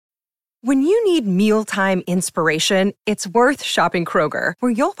When you need mealtime inspiration, it's worth shopping Kroger,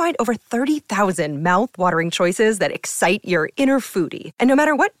 where you'll find over 30,000 mouth-watering choices that excite your inner foodie. And no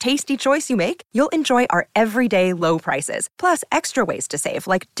matter what tasty choice you make, you'll enjoy our everyday low prices, plus extra ways to save,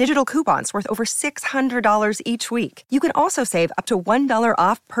 like digital coupons worth over $600 each week. You can also save up to $1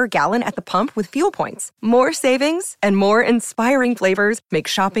 off per gallon at the pump with fuel points. More savings and more inspiring flavors make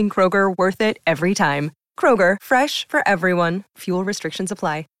shopping Kroger worth it every time. Kroger, fresh for everyone. Fuel restrictions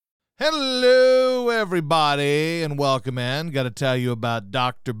apply. Hello, everybody, and welcome in. Got to tell you about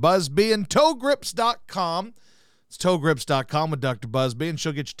Dr. Busby and ToeGrips.com. It's ToeGrips.com with Dr. Busby, and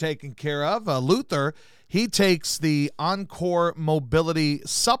she'll get you taken care of. Luther, he takes the Encore Mobility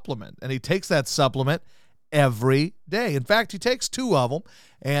Supplement, and he takes that supplement every day. In fact, he takes 2 of them,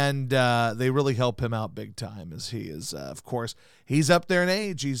 and they really help him out big time, as he is, of course, he's up there in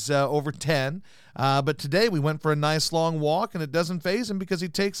age. He's over 10. But today we went for a nice long walk, and it doesn't faze him because he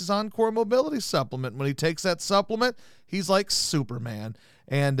takes his Encore Mobility Supplement. When he takes that supplement, he's like Superman.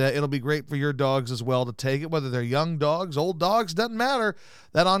 And it'll be great for your dogs as well to take it, whether they're young dogs, old dogs, doesn't matter.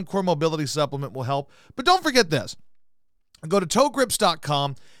 That Encore Mobility Supplement will help. But don't forget this. Go to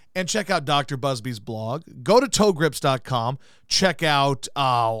ToeGrips.com and check out Dr. Busby's blog. Go to ToeGrips.com. Check out,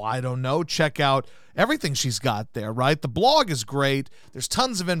 check out everything she's got there, right? The blog is great. There's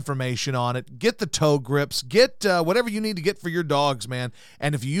tons of information on it. Get the toe grips. Get whatever you need to get for your dogs, man.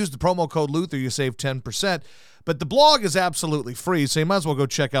 And if you use the promo code Luther, you save 10%. But the blog is absolutely free, so you might as well go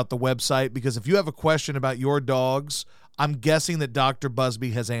check out the website, because if you have a question about your dogs, I'm guessing that Dr.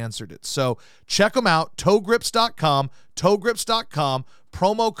 Busby has answered it. So check them out, ToeGrips.com, ToeGrips.com.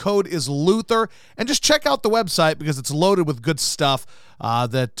 Promo code is Luther. And just check out the website, because it's loaded with good stuff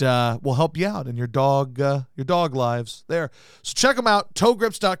that will help you out in your dog lives there. So check them out,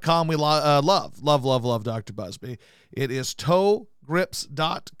 ToeGrips.com. We love Dr. Busby. It is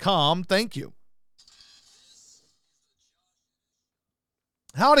ToeGrips.com. Thank you.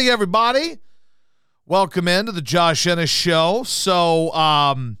 Howdy, everybody. Welcome into the Josh Ennis Show.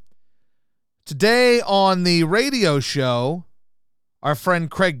 So today on the radio show, our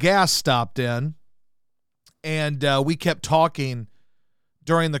friend Craig Gass stopped in, and we kept talking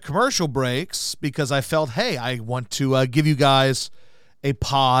during the commercial breaks because I felt, hey, I want to give you guys a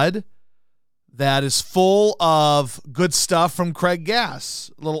pod that is full of good stuff from Craig Gass,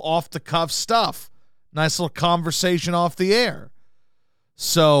 a little off-the-cuff stuff, nice little conversation off the air.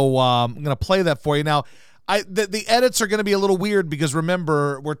 So I'm going to play that for you. Now, the edits are going to be a little weird because,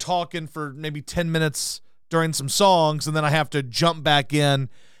 remember, we're talking for maybe 10 minutes during some songs, and then I have to jump back in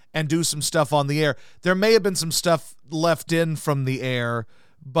and do some stuff on the air. There may have been some stuff left in from the air,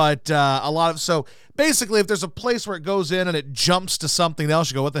 but so basically, if there's a place where it goes in and it jumps to something else,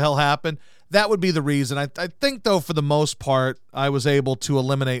 you go, what the hell happened? That would be the reason. I think, though, for the most part, I was able to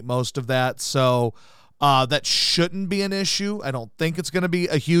eliminate most of that, so that shouldn't be an issue. I don't think it's going to be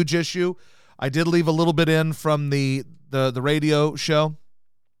a huge issue. I did leave a little bit in from the radio show,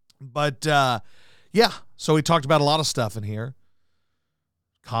 but yeah. So we talked about a lot of stuff in here,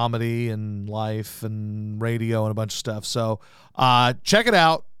 comedy and life and radio and a bunch of stuff. So check it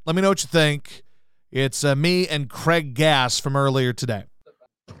out. Let me know what you think. It's me and Craig Gass from earlier today.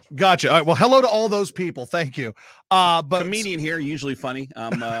 Gotcha. All right, well, hello to all those people. Thank you. But comedian here, usually funny.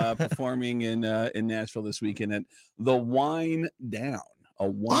 I'm performing in Nashville this weekend at the Wine Down.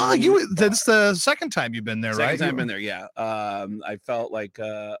 That's the second time you've been there, right? Second time I've been there, yeah. I felt like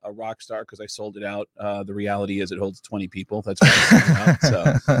a rock star because I sold it out. The reality is it holds 20 people. That's why I sold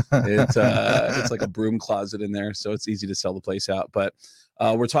it out. So it's like a broom closet in there, so it's easy to sell the place out. But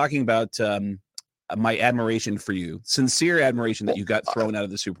we're talking about my admiration for you, sincere admiration that you got thrown out of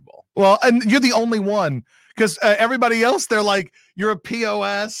the Super Bowl. Well, and you're the only one, because everybody else, they're like, you're a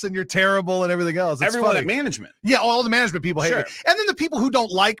POS and you're terrible and everything else. It's everyone funny. at management. Yeah, all the management people hate Sure. it. And then the people who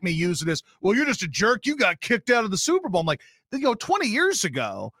don't like me use it as, well, you're just a jerk. You got kicked out of the Super Bowl. I'm like, 20 years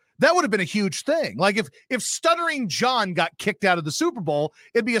ago, that would have been a huge thing. Like if Stuttering John got kicked out of the Super Bowl,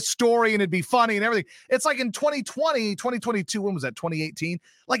 it'd be a story and it'd be funny and everything. It's like in 2020, 2022, when was that, 2018?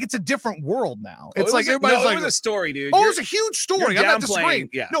 Like, it's a different world now. It's like everybody's like, it was a story, dude. Oh, it was a huge story. I'm not disagreeing.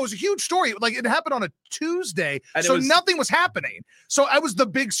 Yeah. No, it was a huge story. Like, it happened on a Tuesday, and so nothing was happening. So I was the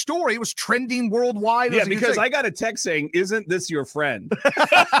big story. It was trending worldwide. Yeah, because I got a text saying, "Isn't this your friend?"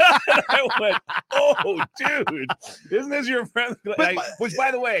 I went, "Oh, dude, isn't this your friend?" Which,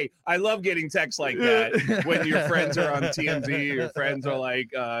 by the way, I love getting texts like that when your friends are on TMZ, your friends are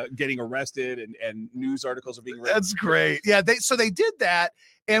like getting arrested, and news articles are being written. That's great. Yeah, they did that.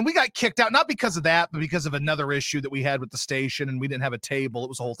 And we got kicked out, not because of that, but because of another issue that we had with the station, and we didn't have a table. It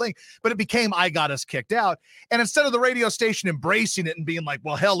was a whole thing. But it became, I got us kicked out. And instead of the radio station embracing it and being like,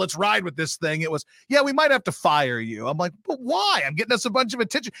 well, hell, let's ride with this thing, it was, yeah, we might have to fire you. I'm like, but why? I'm getting us a bunch of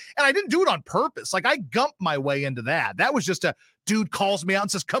attention. And I didn't do it on purpose. Like, I gumped my way into that. That was just a dude calls me out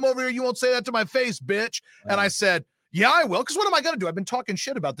and says, come over here. You won't say that to my face, bitch. And I said, yeah, I will. Because what am I going to do? I've been talking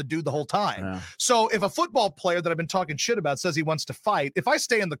shit about the dude the whole time. Yeah. So if a football player that I've been talking shit about says he wants to fight, if I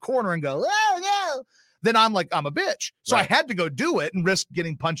stay in the corner and go, oh, no, then I'm like, I'm a bitch. So I had to go do it and risk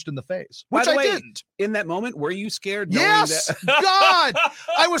getting punched in the face, which I didn't. In that moment, were you scared? Yes, God,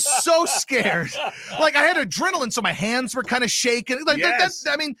 I was so scared. Like, I had adrenaline, so my hands were kind of shaking. Like, Yes.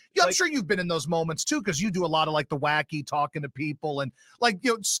 I mean, I'm sure you've been in those moments too, because you do a lot of like the wacky talking to people and like,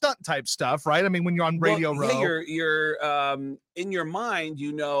 you know, stunt type stuff, right? I mean, when you're on Radio Row, you're in your mind,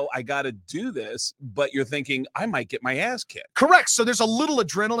 you know, I got to do this, but you're thinking I might get my ass kicked. Correct. So there's a little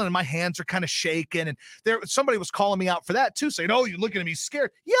adrenaline, and my hands are kind of shaking, and somebody was calling me out for that too, saying, "Oh, you're looking at me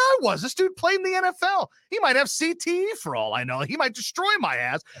scared." Yeah, I was. This dude played in the NFL. He might have CTE for all I know. He might destroy my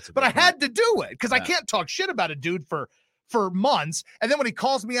ass, but I had to do it because I can't talk shit about a dude for months. And then when he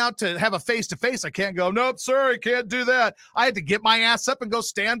calls me out to have a face-to-face, I can't go, nope, sir, I can't do that. I had to get my ass up and go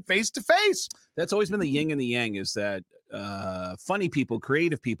stand face-to-face. That's always been the yin and the yang, is that funny people,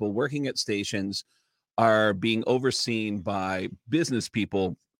 creative people working at stations are being overseen by business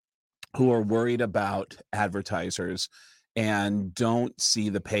people who are worried about advertisers and don't see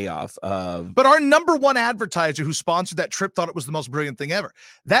the payoff of. But our number one advertiser who sponsored that trip thought it was the most brilliant thing ever.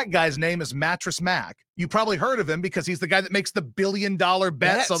 That guy's name is Mattress Mac. You probably heard of him because he's the guy that makes the $1 billion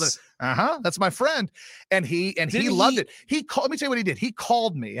bets. So that's my friend. And he loved it. He called, let me tell you what he did. He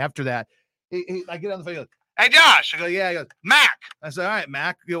called me after that. I get on the phone. He goes, "Hey, Josh." I go, "Yeah." He goes, "Mac." I said, "All right,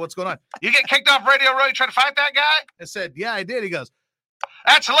 Mac. You know, what's going on? You get kicked off Radio Row. You trying to fight that guy?" I said, "Yeah, I did." He goes,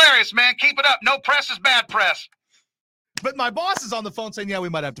 "That's hilarious, man. Keep it up. No press is bad press." But my boss is on the phone saying, "Yeah, we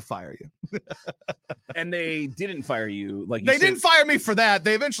might have to fire you." And they didn't fire you. Like they didn't fire me for that.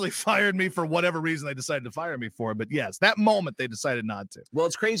 They eventually fired me for whatever reason they decided to fire me for. But yes, that moment they decided not to. Well,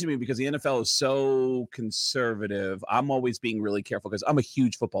 it's crazy to me because the NFL is so conservative. I'm always being really careful because I'm a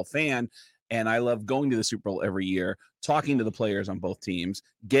huge football fan. And I love going to the Super Bowl every year, talking to the players on both teams,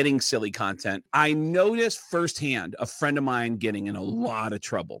 getting silly content. I noticed firsthand a friend of mine getting in a lot of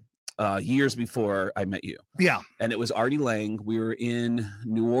trouble years before I met you. Yeah. And it was Artie Lang. We were in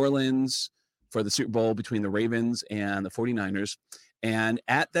New Orleans for the Super Bowl between the Ravens and the 49ers. And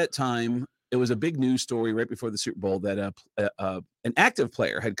at that time, it was a big news story right before the Super Bowl that an active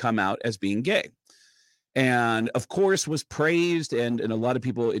player had come out as being gay. And of course was praised, and a lot of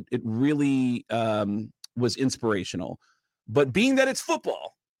people, it really was inspirational. But being that it's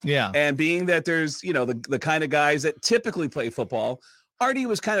football, and being that there's, you know, the kind of guys that typically play football, Artie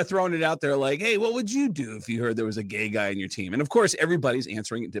was kind of throwing it out there like, hey, what would you do if you heard there was a gay guy in your team? And of course, everybody's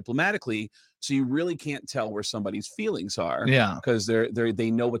answering it diplomatically. So you really can't tell where somebody's feelings are. Yeah. Because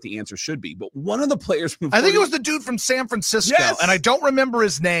they know what the answer should be. But one of the players from I think it was the dude from San Francisco. Yes! And I don't remember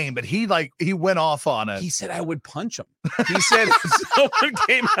his name, but he went off on it. He said I would punch him. He said if someone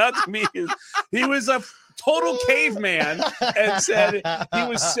came out to me, he was a total caveman, and said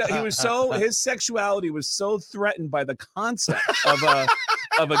his sexuality was so threatened by the concept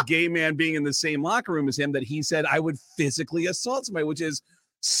of a gay man being in the same locker room as him that he said I would physically assault somebody, which is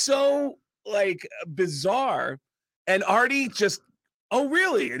so like bizarre. And Artie just, oh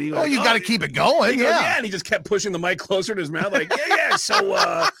really? And he you got to keep it going. Yeah. And he just kept pushing the mic closer to his mouth, like, yeah.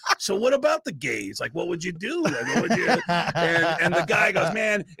 So what about the gays? Like, what would you do? Like, what would you? And the guy goes,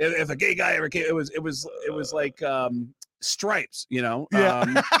 man, if a gay guy ever came, it was like Stripes, you know.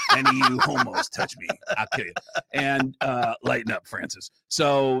 And you homos touch me, I'll kill you. And lighten up, Francis.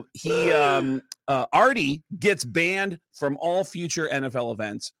 So he Artie gets banned from all future NFL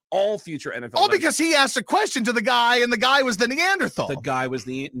events. All because he asked a question to the guy, and the guy was the Neanderthal. The guy was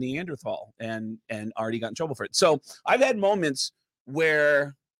the Neanderthal, and Artie got in trouble for it. So I've had moments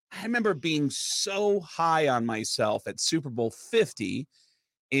where I remember being so high on myself at Super Bowl 50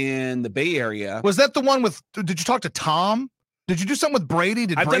 in the Bay Area. Was that the one with? Did you talk to Tom? Did you do something with Brady?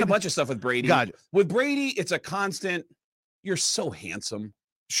 I've done a bunch of stuff with Brady. God. With Brady, it's a constant. You're so handsome.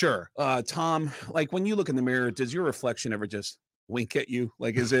 Sure. Tom, like when you look in the mirror, does your reflection ever just wink at you?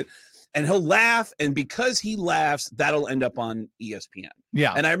 Like, is it? And he'll laugh, and because he laughs, that'll end up on ESPN.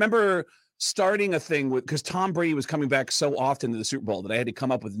 Yeah. And I remember starting a thing because Tom Brady was coming back so often to the Super Bowl that I had to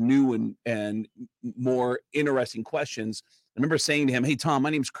come up with new and more interesting questions. I remember saying to him, "Hey, Tom, my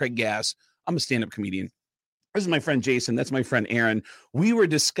name's Craig Gass. I'm a stand-up comedian. This is my friend Jason. That's my friend Aaron. We were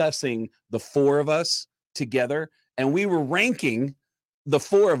discussing the four of us together, and we were ranking the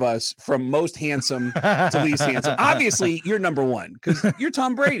four of us from most handsome to least handsome. Obviously, you're number one because you're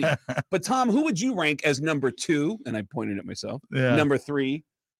Tom Brady. But Tom, who would you rank as number 2? And I pointed at myself. Yeah. Number 3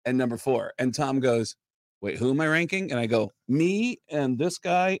 and number 4. And Tom goes, "Wait, who am I ranking?" And I go, "Me and this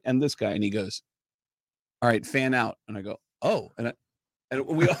guy and this guy." And he goes, "All right, fan out." And I go, "Oh," and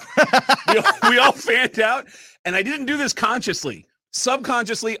we all fanned out. And I didn't do this consciously.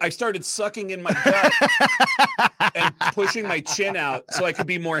 Subconsciously, I started sucking in my gut and pushing my chin out so I could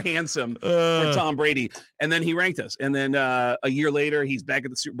be more handsome for Tom Brady. And then he ranked us. And then a year later, he's back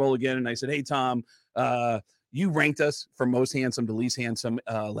at the Super Bowl again. And I said, "Hey, Tom, you ranked us from most handsome to least handsome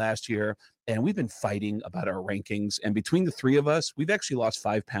last year. And we've been fighting about our rankings. And between the 3 of us, we've actually lost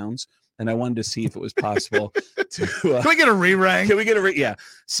 5 pounds. And I wanted to see if it was possible to can we get a re-rank? Can we get a yeah.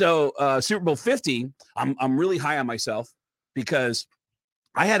 So Super Bowl 50, I'm really high on myself because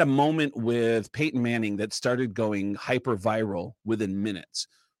I had a moment with Peyton Manning that started going hyper viral within minutes,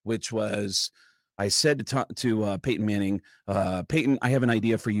 which was I said to Peyton Manning, "Peyton, I have an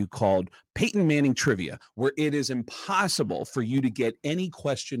idea for you called Peyton Manning Trivia, where it is impossible for you to get any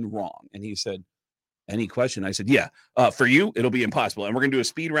question wrong." And he said, "Any question?" I said, "Yeah, for you, it'll be impossible. And we're going to do a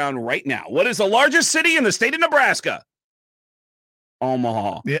speed round right now. What is the largest city in the state of Nebraska?"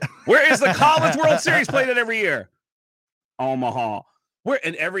 "Omaha." Yeah. "Where is the College World Series played at every year?" "Omaha." Where?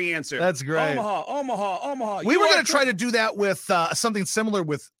 And every answer. That's great. Omaha. We were going to try to do that with something similar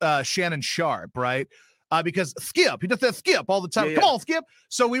with Shannon Sharp, right? Because Skip, he does that Skip all the time. Yeah, Come on, Skip.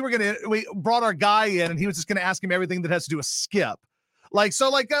 So we brought our guy in, and he was just going to ask him everything that has to do with Skip. What is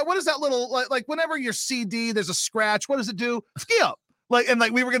that little, like whenever your CD, there's a scratch, what does it do? Skip. We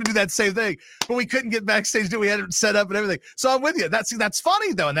were going to do that same thing, but we couldn't get backstage. We had it set up and everything. So I'm with you. That's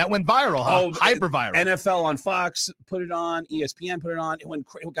funny though. And that went viral, huh? Hyper viral. NFL on Fox put it on, ESPN put it on. It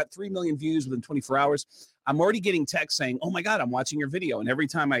got 3 million views within 24 hours. I'm already getting texts saying, "Oh my God, I'm watching your video." And every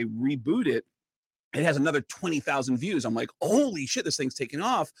time I reboot it, it has another 20,000 views. I'm like, holy shit, this thing's taking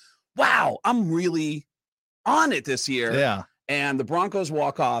off. Wow. I'm really on it this year. Yeah. And the Broncos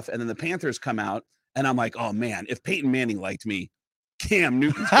walk off and then the Panthers come out. And I'm like, oh man, if Peyton Manning liked me, Cam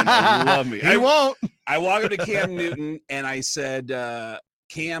Newton's gonna love me. He won't. I walk up to Cam Newton and I said,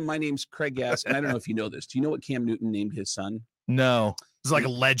 "Cam, my name's Craig Gass." And I don't know if you know this. Do you know what Cam Newton named his son? No. It's like a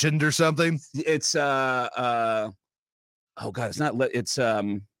legend or something. It's oh God, it's not it's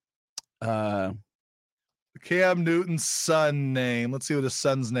Cam Newton's son name. Let's see what his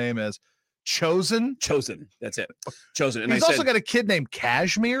son's name is. Chosen. That's it. Chosen. And he's also got a kid named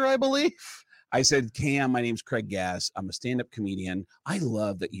Cashmere, I believe. I said, "Cam, my name's Craig Gass. I'm a stand-up comedian. I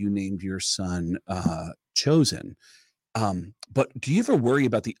love that you named your son Chosen. But do you ever worry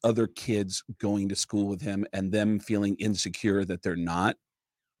about the other kids going to school with him and them feeling insecure that they're not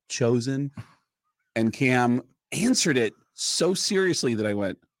chosen?" And Cam answered it so seriously that I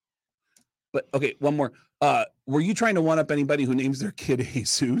went, "But okay, one more. Were you trying to one up anybody who names their kid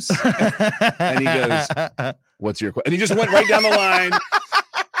Jesus?" And he goes, "What's your question?" And he just went right down the line.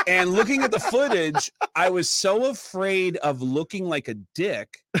 And looking at the footage, I was so afraid of looking like a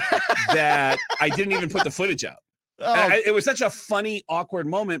dick that I didn't even put the footage out. It was such a funny, awkward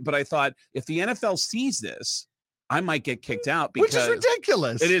moment. But I thought, if the NFL sees this, I might get kicked out because which is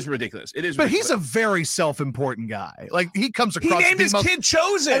ridiculous. It is ridiculous. It is, but ridiculous. He's a very self-important guy. Like he comes across. He named his kid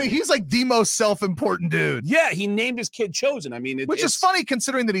Chosen. I mean, he's like the most self-important dude. Yeah, he named his kid Chosen. I mean, which is funny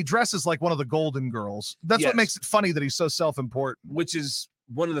considering that he dresses like one of the Golden Girls. That's what makes it funny that he's so self-important. Which is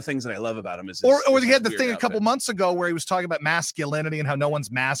one of the things that I love about him is or he had the thing a couple months ago where he was talking about masculinity and how no one's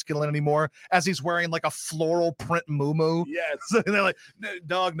masculine anymore as he's wearing like a floral print muumuu. Yes. So they're like,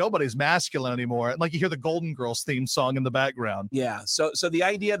 dog, nobody's masculine anymore. And like you hear the Golden Girls theme song in the background. Yeah. So the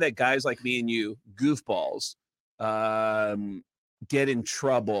idea that guys like me and you, goofballs, get in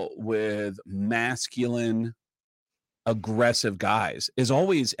trouble with masculine, aggressive guys is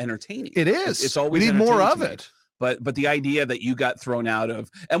always entertaining. It is. It's always we need more of it. But the idea that you got thrown out of,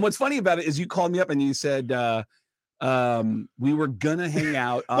 and what's funny about it is you called me up and you said we were gonna hang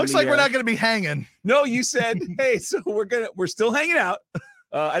out. Looks like we're not gonna be hanging. No, you said, hey, so we're still hanging out.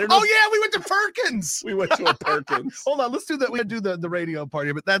 I don't know. Oh yeah, we went to Perkins. We went to a Perkins. Hold on, let's do that. We do the radio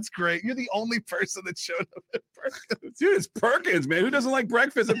party, but that's great. You're the only person that showed up at Perkins. Dude, it's Perkins, man. Who doesn't like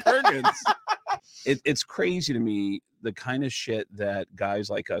breakfast at Perkins? It's crazy to me the kind of shit that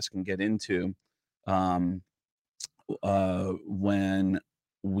guys like us can get into. When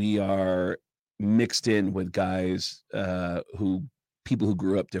we are mixed in with guys people who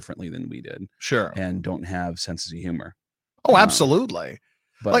grew up differently than we did, sure, and don't have senses of humor. Oh, absolutely.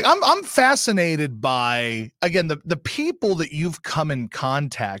 But like I'm fascinated by, again, the people that you've come in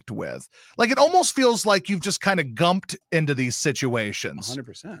contact with. Like it almost feels like you've just kind of gumped into these situations.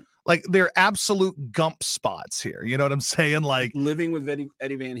 100%. Like they're absolute gump spots here. You know what I'm saying? Like living with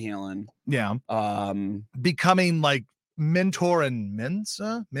Eddie Van Halen. Yeah. Becoming like mentor and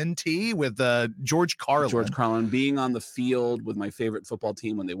mentee with George Carlin. Being on the field with my favorite football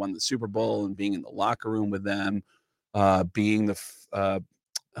team when they won the Super Bowl, and being in the locker room with them, being the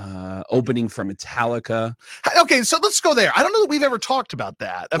opening for Metallica. Okay, so let's go there. I don't know that we've ever talked about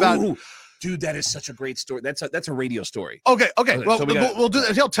that. Ooh, dude, that is such a great story. That's a radio story. Okay. Well, so we'll do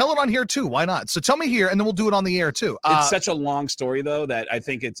that. He'll tell it on here too. Why not? So tell me here, and then we'll do it on the air too. It's such a long story though that I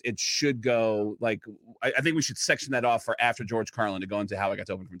think it should go like I think we should section that off for after George Carlin to go into how I got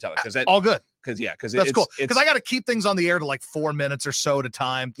to open for Metallica. Because all good. Because that's cool. Because I got to keep things on the air to like 4 minutes or so at a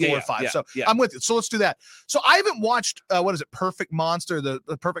time, 4 or 5. So I'm with it. So let's do that. So I haven't watched what is it, Perfect Monster, the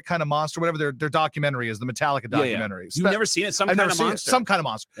Perfect Kind of Monster, whatever their documentary is, the Metallica documentary. You've never seen it? Some kind of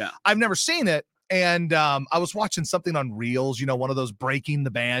monster. Yeah. I've never seen it. And I was watching something on Reels, one of those Breaking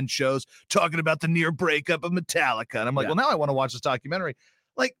the Band shows talking about the near breakup of Metallica. And I'm like, well, now I want to watch this documentary.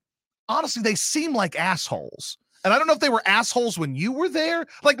 Like, honestly, they seem like assholes. And I don't know if they were assholes when you were there.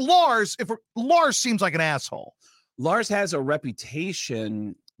 Like Lars seems like an asshole. Lars has a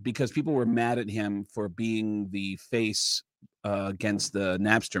reputation because people were mad at him for being the face against the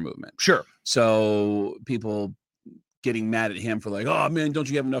Napster movement. Sure. So people getting mad at him for like, oh man, don't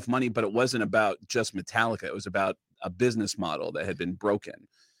you have enough money? But it wasn't about just Metallica. It was about a business model that had been broken.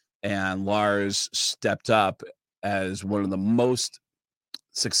 And Lars stepped up as one of the most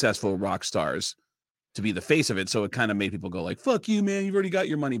successful rock stars to be the face of it. So it kind of made people go like, fuck you, man, you've already got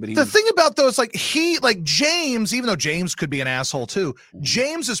your money. But the thing about those, like James, even though James could be an asshole too,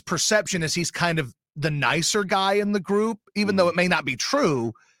 James's perception is he's kind of the nicer guy in the group, even though it may not be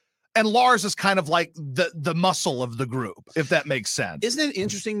true. And Lars is kind of like the muscle of the group, if that makes sense. Isn't it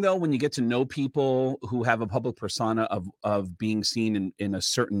interesting though, when you get to know people who have a public persona of being seen in a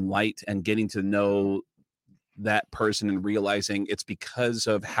certain light and getting to know that person and realizing it's because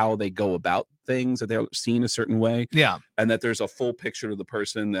of how they go about things that they're seen a certain way. Yeah. And that there's a full picture of the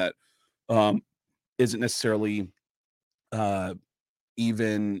person that isn't necessarily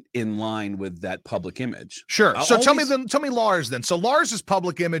even in line with that public image. Sure. So tell me Lars then. So Lars's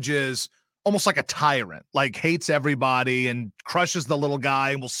public image is almost like a tyrant, like hates everybody and crushes the little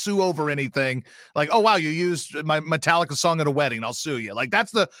guy and will sue over anything. Like, oh wow, you used my Metallica song at a wedding, I'll sue you. Like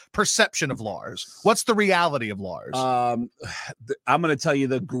that's the perception of Lars. What's the reality of Lars? I'm going to tell you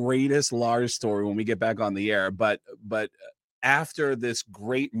the greatest Lars story when we get back on the air, but after this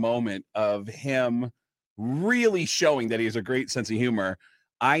great moment of him really showing that he has a great sense of humor,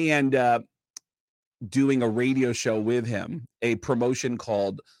 I end up doing a radio show with him, a promotion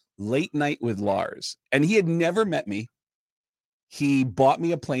called Late Night with Lars. And he had never met me. He bought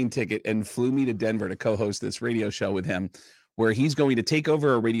me a plane ticket and flew me to Denver to co-host this radio show with him, where he's going to take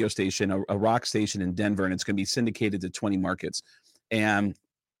over a radio station, a rock station in Denver, and it's going to be syndicated to 20 markets. And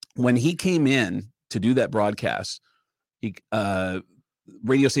when he came in to do that broadcast,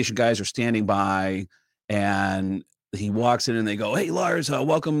 radio station guys are standing by, and he walks in and they go, "Hey, Lars,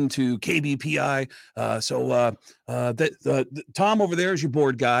 welcome to KBPI. Tom over there is your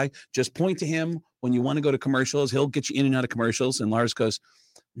board guy. Just point to him when you want to go to commercials. He'll get you in and out of commercials." And Lars goes,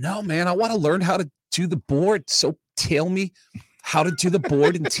 "No, man, I want to learn how to do the board. So tell me how to do the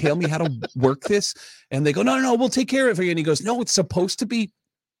board and tell me how to work this." And they go, no, we'll take care of it for you. And he goes, "No, it's supposed to be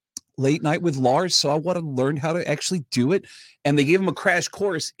Late Night with Lars, so I want to learn how to actually do it." And they gave him a crash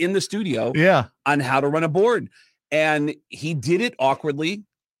course in the studio on how to run a board. And he did it awkwardly.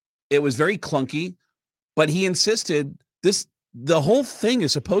 It was very clunky, but he insisted the whole thing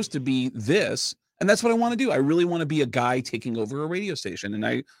is supposed to be this. And that's what I want to do. I really want to be a guy taking over a radio station. And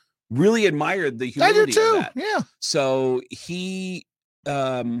I really admired the humility of that. Yeah. So he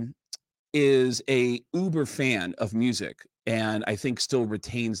is a uber fan of music. And I think still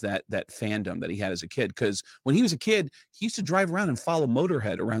retains that fandom that he had as a kid. Because when he was a kid, he used to drive around and follow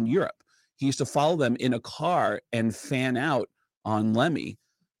Motorhead around Europe. He used to follow them in a car and fan out on Lemmy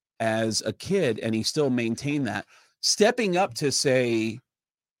as a kid. And he still maintained that. Stepping up to say,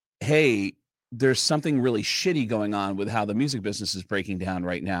 hey, there's something really shitty going on with how the music business is breaking down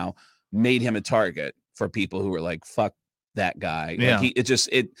right now, made him a target for people who were like, fuck that guy. Yeah. Like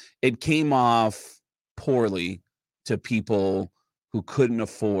it came off poorly to people who couldn't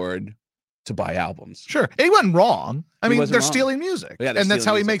afford to buy albums. Sure. And he wasn't wrong. I mean, they're wrong. stealing music. Yeah, and that's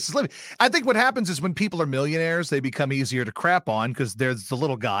how he music. makes his living. I think what happens is when people are millionaires, they become easier to crap on because there's the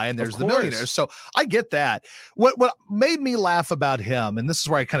little guy and there's the millionaires. So I get that. What made me laugh about him, and this is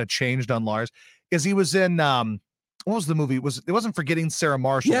where I kind of changed on Lars, is he was in what was the movie? It wasn't Forgetting Sarah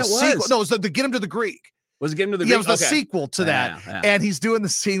Marshall. Yeah, the it was. sequel. No, it was the Get Him to the Greek. Was it Get Him to the Greek? Yeah, it was the sequel to that. Yeah. And he's doing the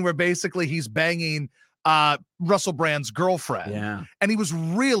scene where basically he's banging Russell Brand's girlfriend. Yeah. And he was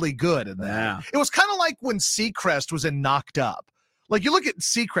really good in that. Yeah. It was kind of like when Seacrest was in Knocked Up. Like you look at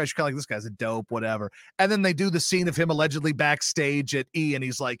Seacrest, you're kind of like, this guy's a dope, whatever. And then they do the scene of him allegedly backstage at E, and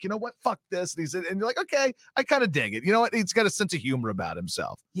he's like, you know what, fuck this. And you're like, okay, I kind of dig it. You know what? He's got a sense of humor about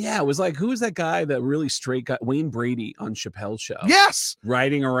himself. Yeah, it was like, who was that guy, that really straight guy, Wayne Brady on Chappelle's show? Yes.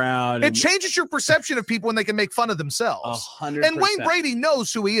 Riding around. It changes your perception of people when they can make fun of themselves. 100%. And Wayne Brady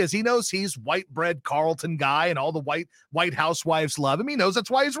knows who he is. He knows he's white bread Carlton guy, and all the white housewives love him. He knows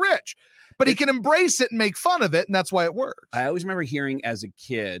that's why he's rich. But he can embrace it and make fun of it, and that's why it works. I always remember hearing as a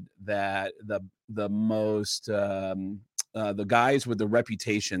kid that the most the guys with the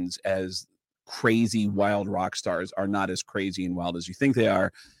reputations as crazy wild rock stars are not as crazy and wild as you think they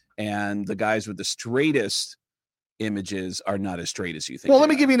are, and the guys with the straightest images are not as straight as you think. Well, let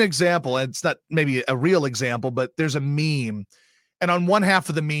me give you an example. And it's not maybe a real example, but there's a meme. And on one half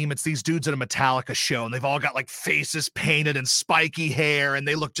of the meme, it's these dudes at a Metallica show, and they've all got like faces painted and spiky hair, and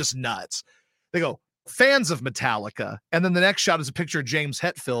they look just nuts. They go, fans of Metallica. And then the next shot is a picture of James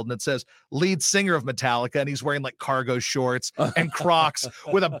Hetfield, and it says lead singer of Metallica, and he's wearing like cargo shorts and Crocs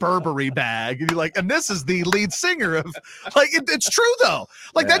with a Burberry bag. And you're like, and this is the lead singer of, like, it's true though.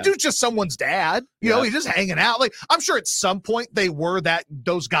 Like that dude's just someone's dad. You know, he's just hanging out. Like, I'm sure at some point they were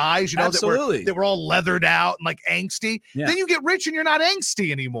those guys, you know, that were all leathered out and like angsty. Yeah. Then you get rich and you're not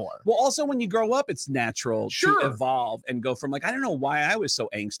angsty anymore. Well, also when you grow up, it's natural to evolve and go from like, I don't know why I was so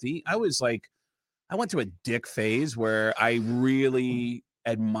angsty. I went through a dick phase where I really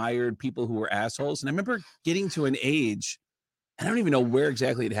admired people who were assholes. And I remember getting to an age, I don't even know where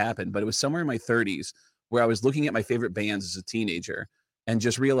exactly it happened, but it was somewhere in my 30s where I was looking at my favorite bands as a teenager and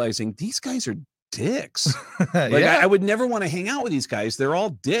just realizing these guys are dicks. Like I would never want to hang out with these guys. They're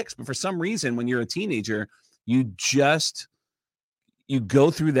all dicks. But for some reason, when you're a teenager, you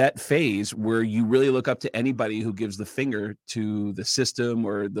go through that phase where you really look up to anybody who gives the finger to the system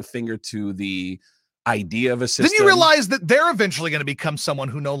or the finger to the idea of a system. Then you realize that they're eventually going to become someone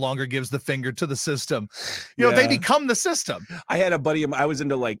who no longer gives the finger to the system. You know, they become the system. I had a buddy of mine, I was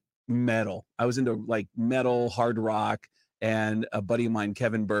into like metal. I was into like metal, hard rock. And a buddy of mine,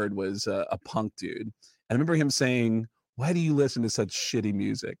 Kevin Bird, was a punk dude. And I remember him saying, why do you listen to such shitty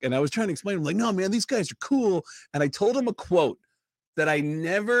music? And I was trying to explain to him, like, no, man, these guys are cool. And I told him a quote that I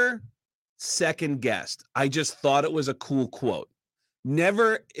never second guessed. I just thought it was a cool quote.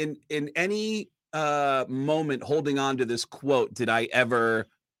 Never in any moment holding on to this quote did I ever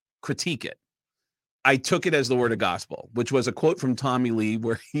critique it. I took it as the word of gospel, which was a quote from Tommy Lee,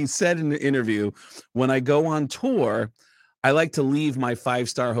 where he said in the interview, when I go on tour, I like to leave my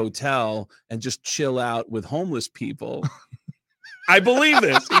 5-star hotel and just chill out with homeless people. I believe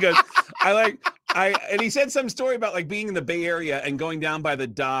this. He goes, and he said some story about like being in the Bay Area and going down by the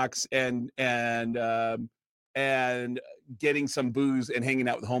docks and getting some booze and hanging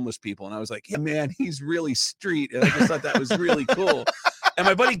out with homeless people. And I was like, yeah, man, he's really street. And I just thought that was really cool. And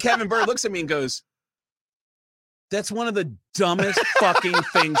my buddy Kevin Bird looks at me and goes, that's one of the dumbest fucking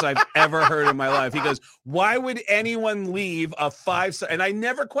things I've ever heard in my life. He goes, why would anyone leave a 5-star? And I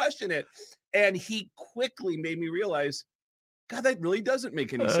never questioned it. And he quickly made me realize, God, that really doesn't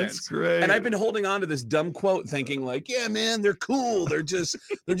make any sense. That's great. And I've been holding on to this dumb quote thinking like, yeah, man, they're cool. They're just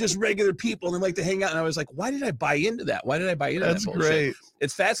regular people and they like to hang out. And I was like, why did I buy into that? Why did I buy into that bullshit? Great.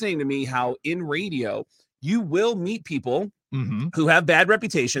 It's fascinating to me how in radio you will meet people who have bad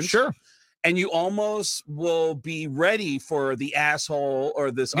reputations. Sure. And you almost will be ready for the asshole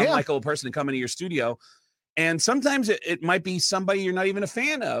or this unlikable person to come into your studio. And sometimes it might be somebody you're not even a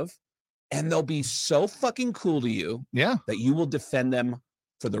fan of. And they'll be so fucking cool to you that you will defend them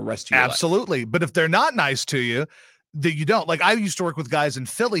for the rest of your life. Absolutely. But if they're not nice to you, that you don't. Like I used to work with guys in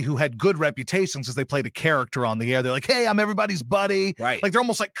Philly who had good reputations because they played a character on the air. They're like, hey, I'm everybody's buddy. Right. Like they're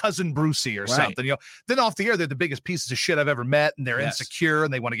almost like Cousin Brucey or something. You know, then off the air, they're the biggest pieces of shit I've ever met, and they're insecure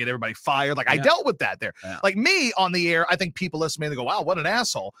and they want to get everybody fired. Like I dealt with that there. Yeah. Like me on the air, I think people listen to me and they go, wow, what an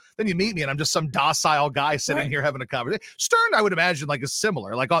asshole. Then you meet me and I'm just some docile guy sitting here having a conversation. Stern, I would imagine, like is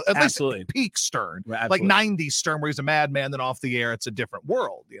similar. Like at least peak Stern. Like 90s Stern, where he's a madman, then off the air, it's a different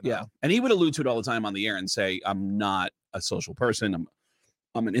world. You know? Yeah. And he would allude to it all the time on the air and say, I'm not a social person.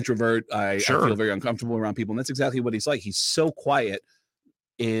 I'm an introvert. I feel very uncomfortable around people. And that's exactly what he's like. He's so quiet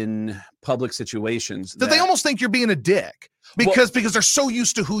in public situations. That they almost think you're being a dick because they're so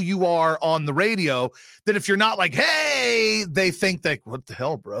used to who you are on the radio that if you're not like, hey, they think that, what the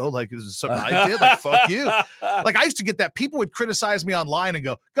hell, bro? Like, this is something I did. Like, fuck you. Like, I used to get that. People would criticize me online and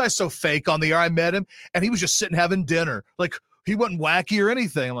go, guy's so fake on the air. I met him and he was just sitting having dinner. Like, he wasn't wacky or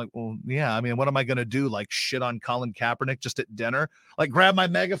anything. I'm like, well, yeah. I mean, what am I going to do? Like, shit on Colin Kaepernick just at dinner? Like, grab my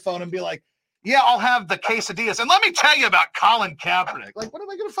megaphone and be like, yeah, I'll have the quesadillas. And let me tell you about Colin Kaepernick. Like, what am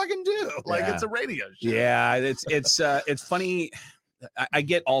I going to fucking do? Like, it's a radio show. Yeah, it's funny. I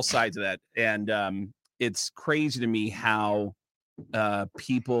get all sides of that. And it's crazy to me how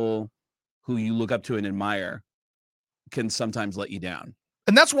people who you look up to and admire can sometimes let you down.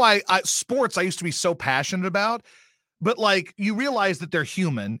 And that's why sports I used to be so passionate about. But like, you realize that they're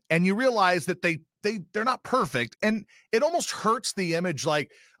human and you realize that they're not perfect. And it almost hurts the image.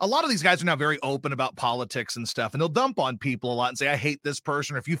 Like, a lot of these guys are now very open about politics and stuff, and they'll dump on people a lot and say, I hate this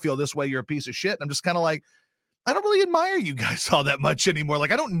person, or if you feel this way, you're a piece of shit. And I'm just kind of like, I don't really admire you guys all that much anymore.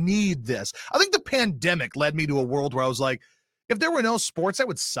 Like, I don't need this. I think the pandemic led me to a world where I was like, if there were no sports, that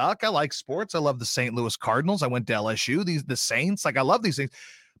would suck. I like sports. I love the St. Louis Cardinals. I went to LSU, the Saints. Like, I love these things.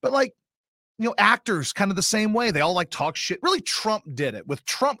 But like, you know, actors kind of the same way. They all like talk shit. Really, Trump did it. With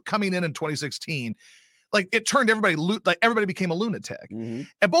Trump coming in 2016, like, it turned everybody, like, everybody became a lunatic. And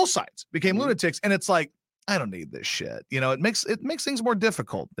both sides became lunatics. And it's like, I don't need this shit. You know, it makes things more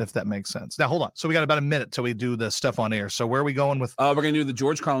difficult, if that makes sense. Now, hold on. So we got about a minute till we do the stuff on air. So where are we going with? We're going to do the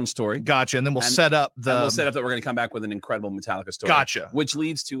George Carlin story. Gotcha. And then we'll set up that we're going to come back with an incredible Metallica story. Gotcha. Which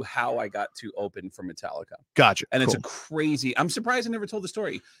leads to how I got to open for Metallica. Gotcha. And it's a crazy, I'm surprised I never told the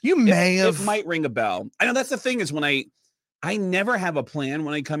story. You may have. It might ring a bell. I know that's the thing is when I never have a plan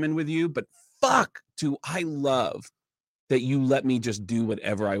when I come in with you, but fuck, do I love that you let me just do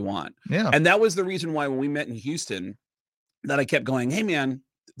whatever I want. Yeah. And that was the reason why when we met in Houston that I kept going, hey man,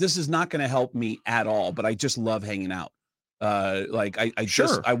 this is not going to help me at all, but I just love hanging out. Like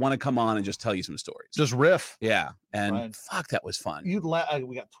I want to come on and just tell you some stories. Just riff. Yeah. And fuck, that was fun.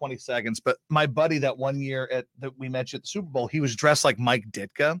 We got 20 seconds, but my buddy that one year that we met you at the Super Bowl, he was dressed like Mike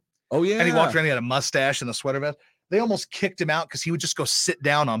Ditka. Oh yeah. And he walked around, he had a mustache and a sweater vest. They almost kicked him out because he would just go sit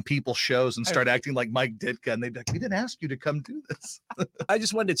down on people's shows and start acting like Mike Ditka. And they'd be like, we didn't ask you to come do this. I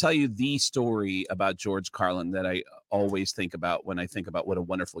just wanted to tell you the story about George Carlin that I always think about when I think about what a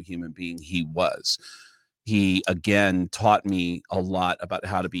wonderful human being he was. He, again, taught me a lot about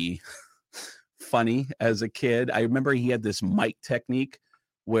how to be funny as a kid. I remember he had this mic technique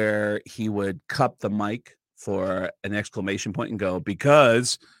where he would cup the mic for an exclamation point and go,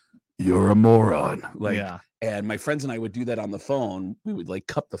 because you're a moron. Like, yeah. And my friends and I would do that on the phone. We would like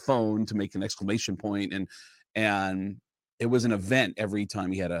cup the phone to make an exclamation point. And it was an event every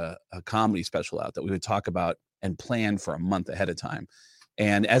time he had a comedy special out that we would talk about and plan for a month ahead of time.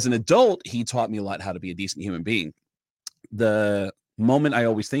 And as an adult, he taught me a lot how to be a decent human being. The moment I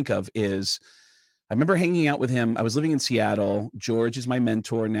always think of is I remember hanging out with him. I was living in Seattle. George is my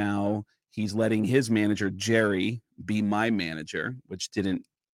mentor now. He's letting his manager, Jerry, be my manager, which didn't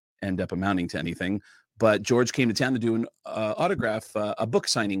end up amounting to anything. But George came to town to do an a book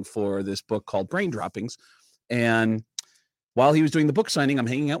signing for this book called Brain Droppings. And while he was doing the book signing, I'm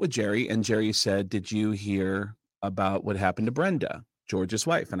hanging out with Jerry. And Jerry said, did you hear about what happened to Brenda, George's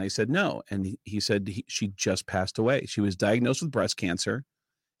wife? And I said, no. And he said she just passed away. She was diagnosed with breast cancer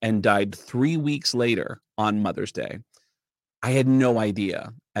and died 3 weeks later on Mother's Day. I had no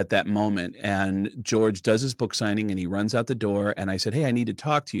idea at that moment. And George does his book signing and he runs out the door. And I said, hey, I need to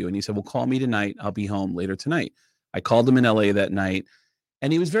talk to you. And he said, well, call me tonight. I'll be home later tonight. I called him in LA that night.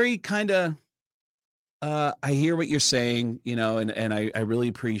 And he was very kind of, I hear what you're saying, you know, and I really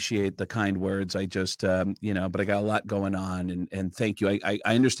appreciate the kind words. I just, you know, but I got a lot going on and thank you. I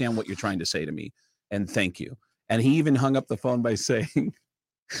understand what you're trying to say to me and thank you. And he even hung up the phone by saying,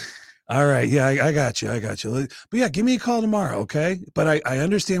 all right. Yeah, I got you. But yeah, give me a call tomorrow. Okay. But I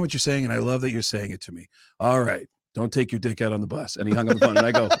understand what you're saying. And I love that you're saying it to me. All right. Don't take your dick out on the bus. And he hung up the phone and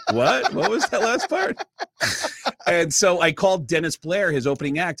I go, what was that last part? And so I called Dennis Blair, his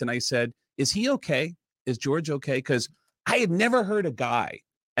opening act. And I said, is he okay? Is George okay? Because I had never heard a guy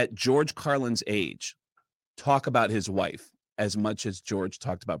at George Carlin's age talk about his wife as much as George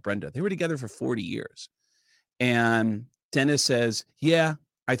talked about Brenda. They were together for 40 years. And Dennis says, yeah,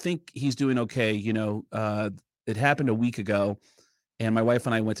 I think he's doing okay. You know, it happened a week ago and my wife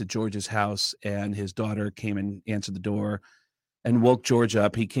and I went to George's house and his daughter came and answered the door and woke George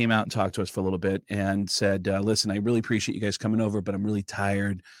up. He came out and talked to us for a little bit and said, listen, I really appreciate you guys coming over, but I'm really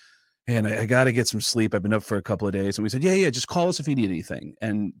tired and I got to get some sleep. I've been up for a couple of days. And we said, yeah, just call us if you need anything.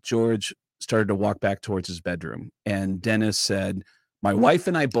 And George started to walk back towards his bedroom. And Dennis said, My wife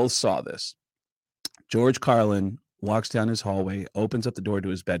and I both saw this. George Carlin walks down his hallway, opens up the door to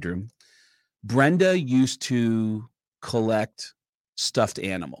his bedroom. Brenda used to collect stuffed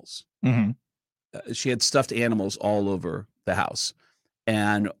animals. Mm-hmm. She had stuffed animals all over the house.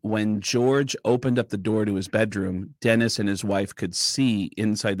 And when George opened up the door to his bedroom, Dennis and his wife could see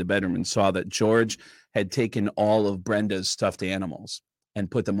inside the bedroom and saw that George had taken all of Brenda's stuffed animals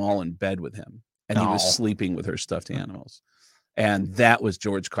and put them all in bed with him. And he was sleeping with her stuffed animals. And that was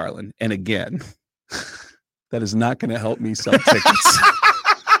George Carlin. And again, that is not going to help me sell tickets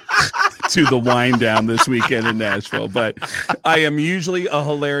to the Wine Down this weekend in Nashville. But I am usually a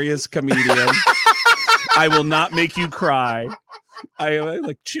hilarious comedian. I will not make you cry. I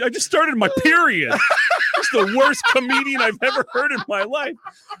just started my period. It's the worst comedian I've ever heard in my life.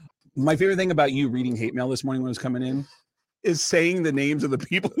 My favorite thing about you reading hate mail this morning when I was coming in is saying the names of the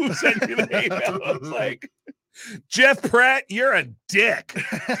people who sent you the hate mail. I was like, Jeff Pratt, you're a dick.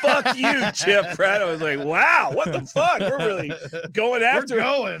 Fuck you, Jeff Pratt. I was like, wow, what the fuck? We're really going after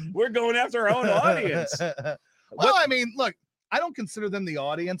we're going after our own audience. Well, I mean, look, I don't consider them the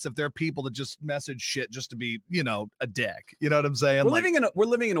audience if they're people that just message shit just to be, a dick. You know what I'm saying? We're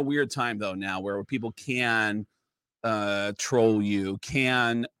living in a weird time though now where people can troll you,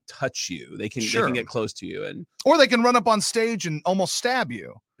 can touch you. They can get close to you, or they can run up on stage and almost stab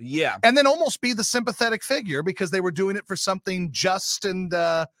you. Yeah. And then almost be the sympathetic figure because they were doing it for something just and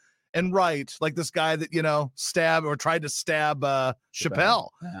right. Like this guy that, stabbed or tried to stab Chappelle.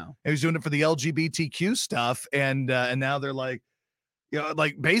 Wow. He was doing it for the LGBTQ stuff. And now they're like,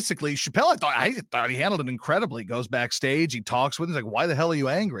 basically Chappelle, I thought he handled it incredibly. He goes backstage, he talks with him. He's like, why the hell are you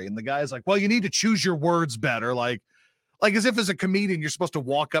angry? And the guy's like, well, you need to choose your words better. Like as if as a comedian, you're supposed to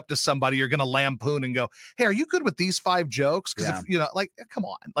walk up to somebody, you're going to lampoon and go, hey, are you good with these 5 jokes? Because come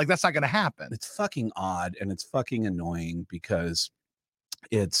on, that's not going to happen. It's fucking odd. And it's fucking annoying because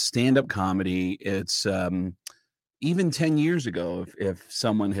it's stand-up comedy. It's even 10 years ago, if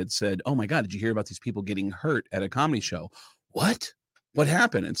someone had said, oh my God, did you hear about these people getting hurt at a comedy show? What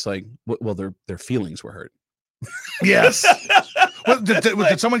happened? It's like, well, their feelings were hurt. Yes.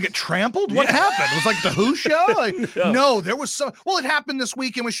 Did someone get trampled? What happened? It was like the Who show? No, there was some. Well, it happened this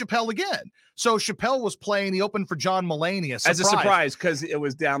weekend with Chappelle again. So Chappelle was playing. He opened for John Mulaney as a surprise because it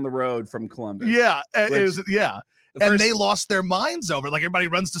was down the road from Columbus. Yeah, and they lost their minds over it. Like everybody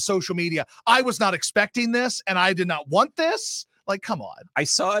runs to social media. I was not expecting this, and I did not want this. Like, come on. I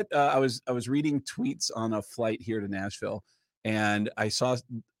saw it. I was reading tweets on a flight here to Nashville, and I saw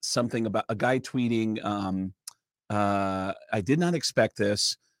something about a guy tweeting. I did not expect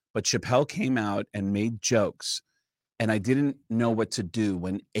this, but Chappelle came out and made jokes, and I didn't know what to do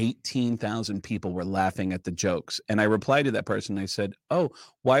when 18,000 people were laughing at the jokes. And I replied to that person. I said, oh,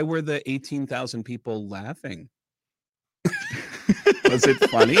 why were the 18,000 people laughing? Was it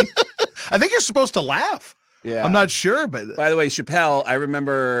funny? I think you're supposed to laugh. Yeah. I'm not sure, but by the way, Chappelle, I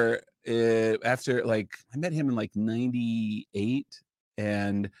remember after I met him in 98,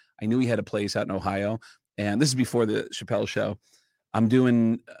 and I knew he had a place out in Ohio. And this is before the Chappelle show. I'm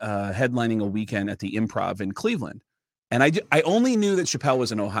doing headlining a weekend at the Improv in Cleveland. And I only knew that Chappelle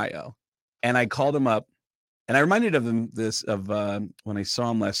was in Ohio. And I called him up, and I reminded him when I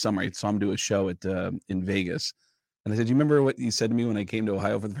saw him last summer. I saw him do a show in Vegas. And I said, do you remember what you said to me when I came to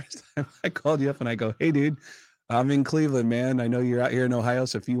Ohio for the first time? I called you up and I go, hey, dude, I'm in Cleveland, man. I know you're out here in Ohio.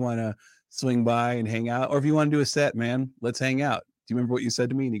 So if you want to swing by and hang out, or if you want to do a set, man, let's hang out. Do you remember what you said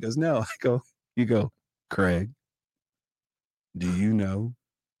to me? And he goes, no. You go, Craig, do you know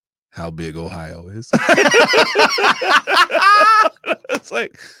how big Ohio is? It's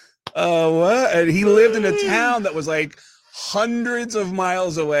like, what? And he lived in a town that was like hundreds of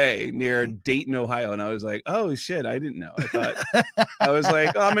miles away near Dayton, Ohio. And I was like, oh shit, I didn't know. I was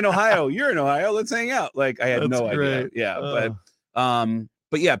like, oh, I'm in Ohio. You're in Ohio. Let's hang out. Like I had no idea. Yeah.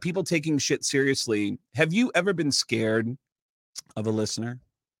 But yeah, people taking shit seriously. Have you ever been scared of a listener?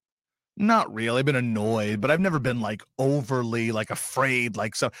 Not really. I've been annoyed, but I've never been overly afraid.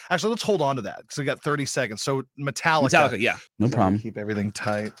 So actually, let's hold on to that because we got 30 seconds. So Metallica, yeah, no problem. Keep everything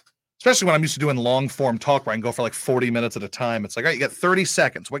tight, especially when I'm used to doing long form talk where I can go for 40 minutes at a time. It's like, all right, you got 30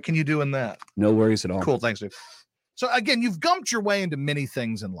 seconds. What can you do in that? No worries at all. Cool, thanks, dude. So again, you've gumped your way into many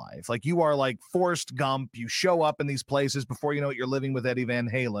things in life. Like you are like Forrest Gump. You show up in these places before you know it, you're living with Eddie Van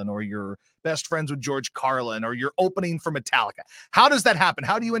Halen, or you're best friends with George Carlin, or you're opening for Metallica. How does that happen?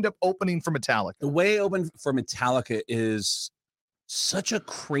 How do you end up opening for Metallica? The way I opened for Metallica is such a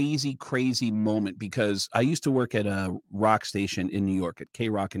crazy, crazy moment because I used to work at a rock station in New York, at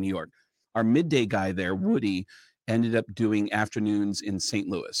K-Rock in New York. Our midday guy there, Woody, ended up doing afternoons in St.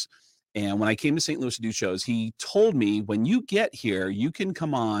 Louis. And when I came to St. Louis to do shows, he told me, when you get here, you can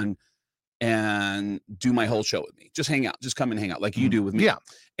come on and do my whole show with me. Just hang out. Just come and hang out like you do with me. Yeah.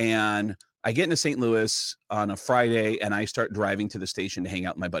 And I get into St. Louis on a Friday, and I start driving to the station to hang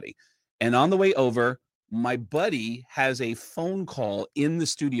out with my buddy. And on the way over, my buddy has a phone call in the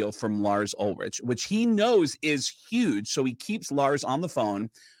studio from Lars Ulrich, which he knows is huge. So he keeps Lars on the phone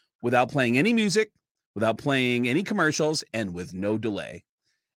without playing any music, without playing any commercials, and with no delay.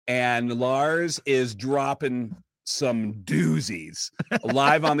 And Lars is dropping some doozies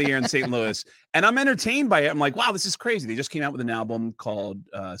live on the air in St. Louis. And I'm entertained by it. I'm like, wow, this is crazy. They just came out with an album called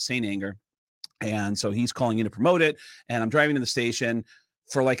Saint Anger. And so he's calling in to promote it. And I'm driving to the station.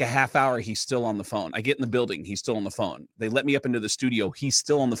 For like a half hour, he's still on the phone. I get in the building. He's still on the phone. They let me up into the studio. He's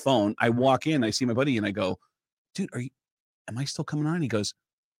still on the phone. I walk in. I see my buddy, and I go, dude, am I still coming on? And he goes,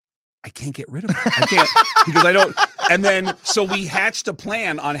 I can't get rid of him. I can't. Because I don't. And then, so we hatched a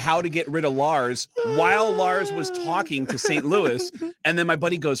plan on how to get rid of Lars while Lars was talking to St. Louis. And then my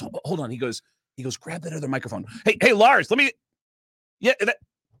buddy goes, hold on. He goes, grab that other microphone. Hey, Lars, yeah,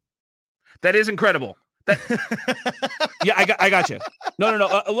 that is incredible. Yeah, I got you. No.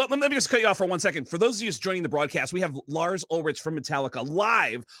 Let me just cut you off for 1 second. For those of you just joining the broadcast, we have Lars Ulrich from Metallica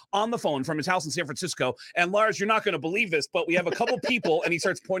live on the phone from his house in San Francisco. And Lars, you're not going to believe this, but we have a couple people, and he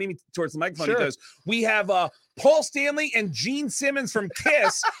starts pointing me towards the microphone. Sure. He goes, we have Paul Stanley and Gene Simmons from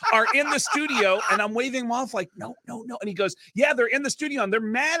Kiss are in the studio, and I'm waving them off like, no. And he goes, yeah, they're in the studio, and they're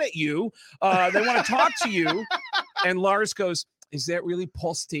mad at you. They want to talk to you. And Lars goes, is that really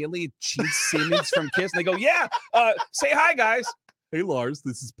Paul Stanley and Gene Simmons from Kiss? And they go, yeah, say hi, guys. Hey, Lars,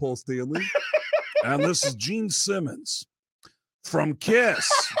 this is Paul Stanley. And this is Gene Simmons from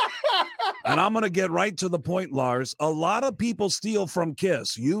Kiss. And I'm going to get right to the point, Lars. A lot of people steal from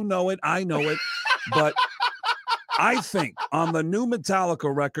Kiss. You know it. I know it. But I think on the new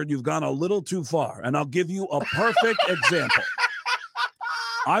Metallica record, you've gone a little too far. And I'll give you a perfect example.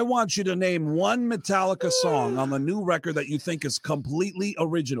 I want you to name one Metallica song on the new record that you think is completely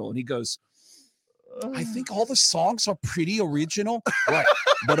original. And he goes, I think all the songs are pretty original. Right.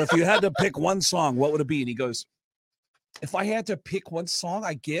 But if you had to pick one song, what would it be? And he goes, if I had to pick one song,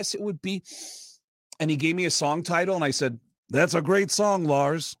 I guess it would be. And he gave me a song title. And I said, that's a great song,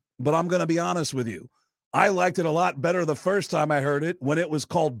 Lars. But I'm going to be honest with you. I liked it a lot better the first time I heard it when it was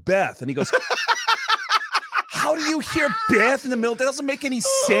called Beth. And he goes, how do you hear Beth in the middle? That doesn't make any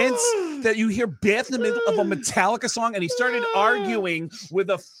sense that you hear Beth in the middle of a Metallica song. And he started arguing with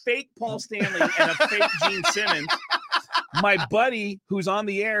a fake Paul Stanley and a fake Gene Simmons. My buddy who's on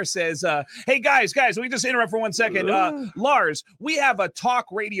the air says, hey, guys, let me just interrupt for 1 second. Lars, we have a talk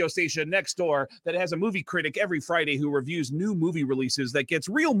radio station next door that has a movie critic every Friday who reviews new movie releases that gets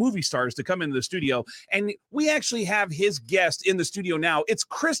real movie stars to come into the studio. And we actually have his guest in the studio now. It's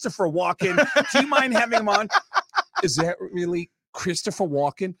Christopher Walken. Do you mind having him on? Is that really Christopher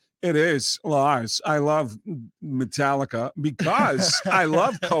Walken? It is, Lars. I love Metallica because I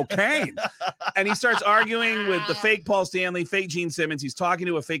love cocaine. And he starts arguing with the fake Paul Stanley, fake Gene Simmons. He's talking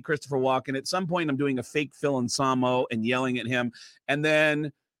to a fake Christopher Walken. At some point, I'm doing a fake Phil Anselmo and yelling at him. And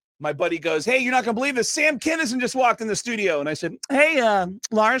then my buddy goes, hey, you're not going to believe this. Sam Kinison just walked in the studio. And I said, hey,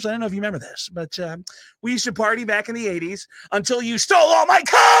 Lars, I don't know if you remember this, but we used to party back in the 80s until you stole all my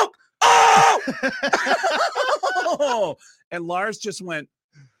coke. Oh! And Lars just went,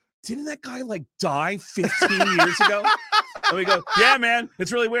 didn't that guy like die 15 years ago? And we go, yeah, man,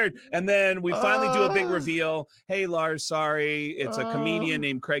 it's really weird. And then we finally do a big reveal. Hey, Lars, sorry. It's a comedian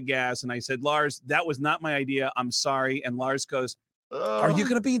named Craig Gass. And I said, Lars, that was not my idea. I'm sorry. And Lars goes, are you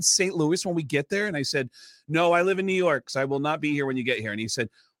going to be in St. Louis when we get there? And I said, no, I live in New York, so I will not be here when you get here. And he said,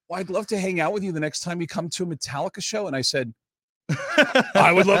 well, I'd love to hang out with you the next time you come to a Metallica show. And I said,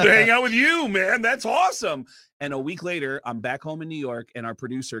 I would love to hang out with you, man. That's awesome. And a week later, I'm back home in New York, and our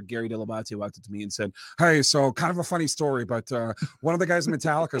producer, Gary Delabate, walked up to me and said, hey, so kind of a funny story, but one of the guys in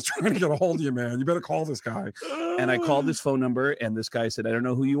Metallica is trying to get a hold of you, man. You better call this guy. And I called this phone number, and this guy said, I don't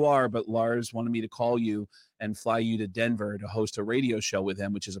know who you are, but Lars wanted me to call you and fly you to Denver to host a radio show with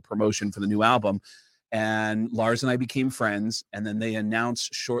him, which is a promotion for the new album. And Lars and I became friends, and then they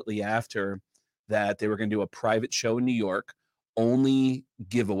announced shortly after that they were going to do a private show in New York. Only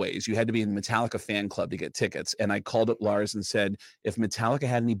giveaways. You had to be in the Metallica fan club to get tickets. And I called up Lars and said, if Metallica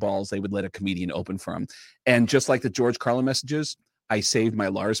had any balls, they would let a comedian open for him. And just like the George Carlin messages, I saved my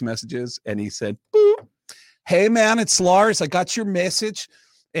Lars messages. And he said, boop. Hey, man, it's Lars. I got your message.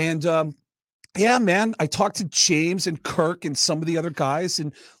 And Yeah, man. I talked to James and Kirk and some of the other guys,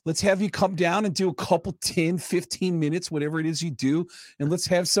 and let's have you come down and do a couple 10, 15 minutes, whatever it is you do, and let's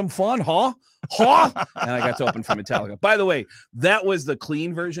have some fun, huh? Huh? And I got to open for Metallica. By the way, that was the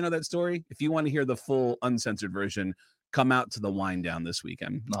clean version of that story. If you want to hear the full uncensored version, come out to the Wind Down this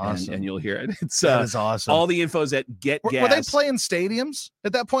weekend, Awesome. and you'll hear it. That is awesome. All the info's at Get Gas. Were they playing stadiums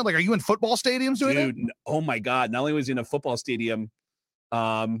at that point? Like, are you in football stadiums doing Dude, oh my God. Not only was he in a football stadium,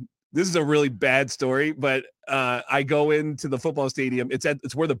 this is a really bad story, but I go into the football stadium.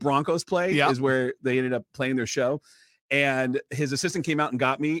 It's where the Broncos play, is where they ended up playing their show. And his assistant came out and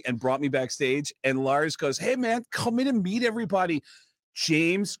got me and brought me backstage. And Lars goes, "Hey, man, come in and meet everybody."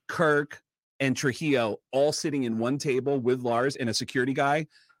 James, Kirk, and Trujillo all sitting in one table with Lars and a security guy.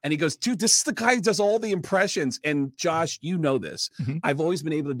 And he goes, "Dude, this is the guy who does all the impressions." And Josh, you know this. Mm-hmm. I've always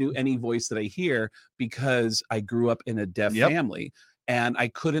been able to do any voice that I hear because I grew up in a deaf family. And I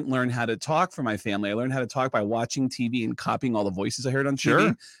couldn't learn how to talk for my family. I learned how to talk by watching TV and copying all the voices I heard on TV.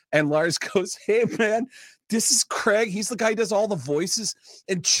 Sure. And Lars goes, "Hey, man, this is Craig. He's the guy who does all the voices.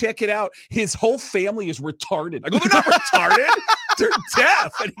 And check it out. His whole family is retarded." I go, "They're not retarded. They're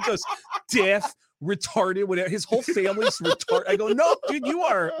deaf." And he goes, "Deaf, retarded, whatever. His whole family's retarded." I go, "No, dude, you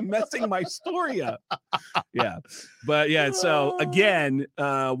are messing my story up." Yeah. But yeah, so again,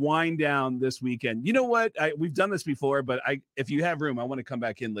 Wind Down this weekend. You know what? We've done this before, but if you have room, I want to come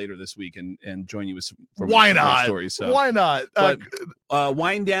back in later this week and join you with some Why not? Stories. So. Why not? But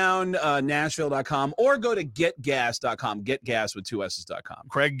Wind Down Nashville.com or go to getgas.com. Getgas with 2 S's.com.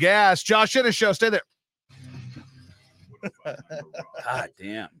 Craig Gass, Josh Innes Show. Stay there. God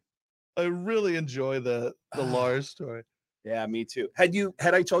damn. I really enjoy the Lars story. Yeah, me too. Had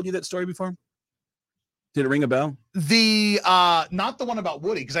I told you that story before? Did it ring a bell? The not the one about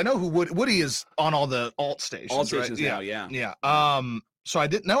Woody, because I know who Woody is on all the alt stations. All stations right? now, yeah. Yeah. So I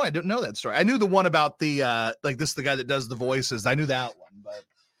didn't know that story. I knew the one about the like this is the guy that does the voices. I knew that one, but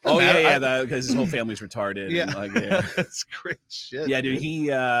because his whole family's retarded. Yeah, and that's great shit. Yeah,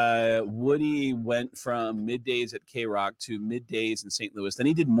 dude. Woody went from middays at K-Rock to middays in St. Louis. Then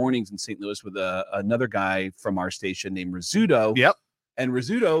he did mornings in St. Louis with another guy from our station named Rizzuto. Yep. And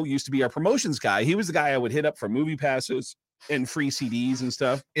Rizzuto used to be our promotions guy. He was the guy I would hit up for movie passes and free CDs and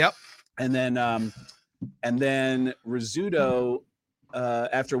stuff. Yep. And then Rizzuto,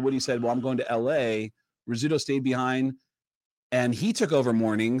 after Woody said, "Well, I'm going to LA," Rizzuto stayed behind and he took over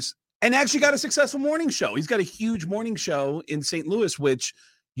mornings and actually got a successful morning show. He's got a huge morning show in St. Louis, which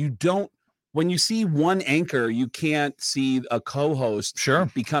when you see one anchor, you can't see a co-host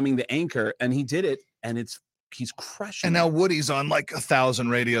becoming the anchor. And he did it, and he's crushing. And now Woody's on like 1,000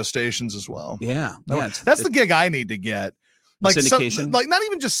 radio stations as well. Yeah. That's the gig I need to get. Like syndication. Like not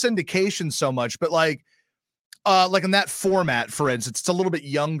even just syndication so much, but like in that format, for instance, it's a little bit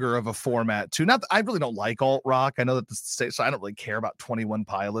younger of a format too. Not that I really don't like alt rock. I know that so I don't really care about 21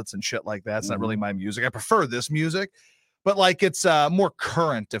 Pilots and shit like that. It's not really my music. I prefer this music, but like it's more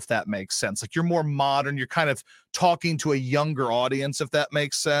current, if that makes sense. Like you're more modern. You're kind of talking to a younger audience, if that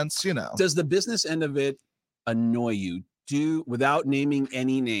makes sense. You know. Does the business end of it annoy you? Without naming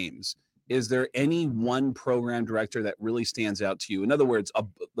any names, is there any one program director that really stands out to you? In other words,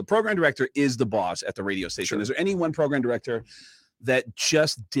 the program director is the boss at the radio station. Is there any one program director that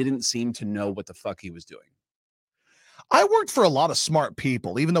just didn't seem to know what the fuck he was doing? I worked for a lot of smart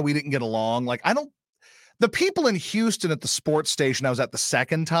people, even though we didn't get along. Like the people in Houston at the sports station I was at the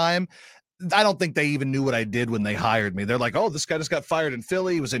second time, I don't think they even knew what I did when they hired me. They're like, "Oh, this guy just got fired in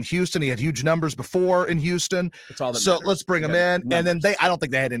Philly. He was in Houston. He had huge numbers before in Houston. So let's bring him in." Numbers. And then I don't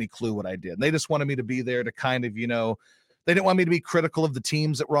think they had any clue what I did. They just wanted me to be there to kind of, they didn't want me to be critical of the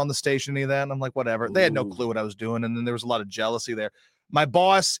teams that were on the station, any of that. And I'm like, whatever. They had no clue what I was doing. And then there was a lot of jealousy there. My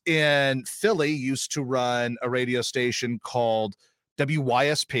boss in Philly used to run a radio station called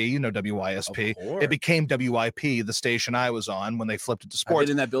WYSP, WYSP. It became WIP, the station I was on when they flipped it to sports. I've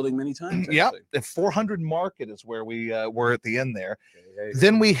been in that building many times. Yep. At 400 Market is where we were at the end there. Okay.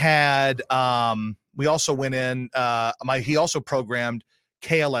 Then we had, we also went in, he also programmed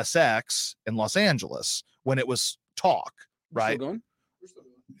KLSX in Los Angeles when it was talk, right? Still going?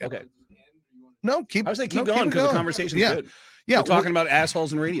 Okay. No, keep going because the conversation's good. Yeah, we're talking about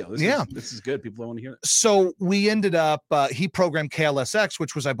assholes in radio. This is good. People don't want to hear it. So we ended up, he programmed KLSX,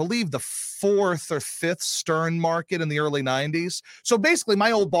 which was, I believe, the 4th or 5th Stern market in the early 90s. So basically,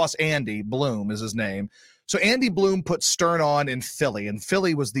 my old boss, Andy Bloom is his name. So Andy Bloom put Stern on in Philly, and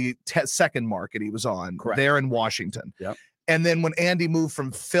Philly was the second market he was on. Correct. There in Washington. Yep. And then when Andy moved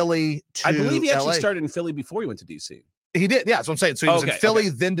from Philly to I believe he actually LA, started in Philly before he went to DC. He did. Yeah, that's what I'm saying. So he was in Okay, Philly,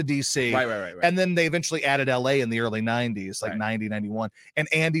 then to DC. Right. And then they eventually added LA in the early 90s, like Right. 90, 91. And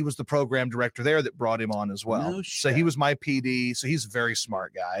Andy was the program director there that brought him on as well. No So he shit. was my PD. So he's a very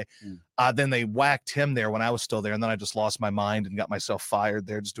smart guy. Then they whacked him there when I was still there. And then I just lost my mind and got myself fired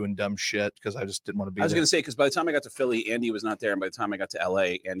there just doing dumb shit because I just didn't want to be I was there. going to say, because by the time I got to Philly, Andy was not there. And by the time I got to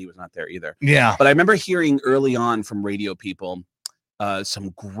LA, Andy was not there either. Yeah. But I remember hearing early on from radio people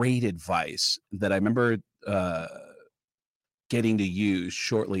some great advice that I remember getting to use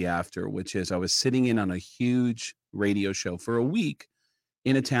shortly after, which is I was sitting in on a huge radio show for a week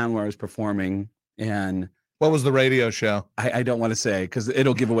in a town where I was performing. And what was the radio show? I don't want to say because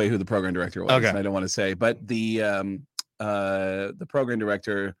it'll give away who the program director was. Okay. And I don't want to say, but the program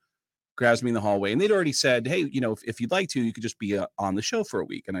director grabs me in the hallway and they'd already said, hey, if you'd like to, you could just be on the show for a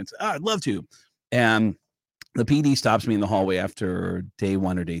week. And I'd say, I'd love to. And the PD stops me in the hallway after day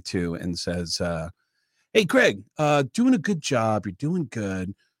 1 or day 2 and says, hey, Craig, doing a good job. You're doing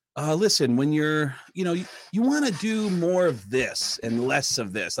good. Listen, when you're, you want to do more of this and less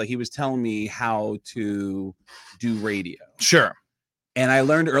of this. Like he was telling me how to do radio. Sure. And I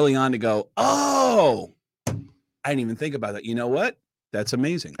learned early on to go, I didn't even think about that. You know what? That's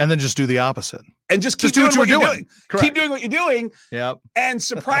amazing. And then just do the opposite. And just keep do doing what you're doing. Correct. Keep doing what you're doing. Yep. And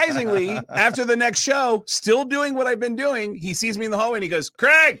surprisingly, after the next show, still doing what I've been doing, he sees me in the hallway and he goes,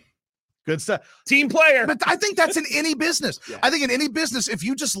 Craig, good stuff. Team player. But I think that's in any business. Yeah. I think in any business, if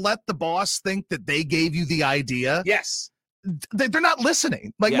you just let the boss think that they gave you the idea, Yes. they're not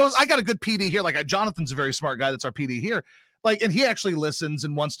listening. Like Yes. I got a good PD here. Like Jonathan's a very smart guy. That's our PD here. Like, and he actually listens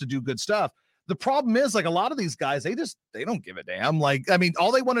and wants to do good stuff. The problem is, like, a lot of these guys, they don't give a damn. Like, I mean,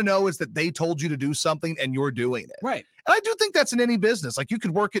 all they want to know is that they told you to do something and you're doing it. Right. And I do think that's in any business. Like, you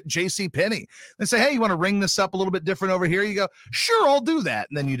could work at JCPenney and say, hey, you want to ring this up a little bit different over here? You go, sure, I'll do that.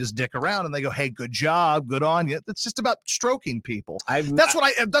 And then you just dick around and they go, hey, good job. Good on you. It's just about stroking people. That's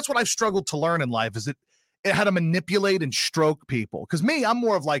what I've struggled to learn in life is how to manipulate and stroke people. Because me, I'm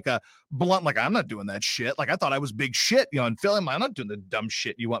more of like a blunt, like, I'm not doing that shit. Like, I thought I was big shit, and feeling I'm not doing the dumb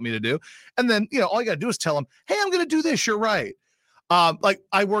shit you want me to do. And then, all you got to do is tell them, hey, I'm going to do this. You're right. Like,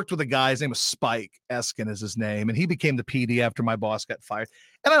 I worked with a guy, his name was Spike Eskin is his name, and he became the PD after my boss got fired.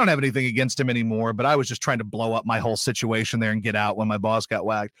 And I don't have anything against him anymore, but I was just trying to blow up my whole situation there and get out when my boss got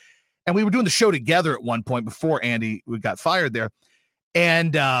whacked. And we were doing the show together at one point before Andy got fired there.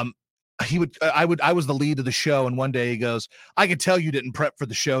 And, I was the lead of the show. And one day he goes, I can tell you didn't prep for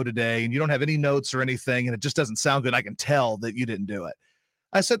the show today and you don't have any notes or anything. And it just doesn't sound good. I can tell that you didn't do it.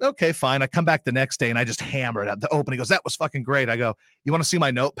 I said, okay, fine. I come back the next day and I just hammer it at the open. He goes, that was fucking great. I go, you want to see my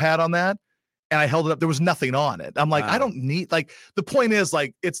notepad on that? And I held it up. There was nothing on it. I'm like, wow. I don't need, like, the point is,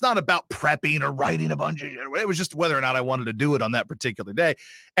 like, it's not about prepping or writing a bunch of shit. It was just whether or not I wanted to do it on that particular day.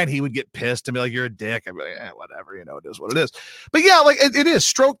 And he would get pissed and be like, you're a dick. I'd be like, whatever, it is what it is. But yeah, like, it is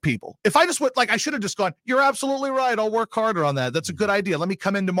stroke people. If I just went, like, I should have just gone, you're absolutely right. I'll work harder on that. That's a good idea. Let me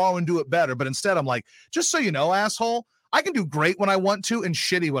come in tomorrow and do it better. But instead, I'm like, just so you know, asshole, I can do great when I want to and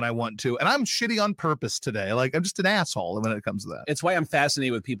shitty when I want to. And I'm shitty on purpose today. Like, I'm just an asshole when it comes to that. It's why I'm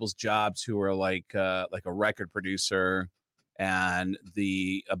fascinated with people's jobs who are like a record producer and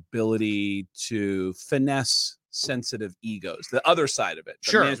the ability to finesse sensitive egos, the other side of it.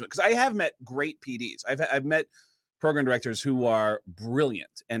 Sure. Because I have met great PDs. I've met program directors who are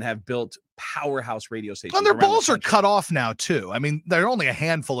brilliant and have built powerhouse radio stations. And their balls are cut off now too. I mean, there are only a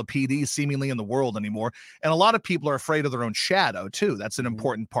handful of PDs seemingly in the world anymore. And a lot of people are afraid of their own shadow too. That's an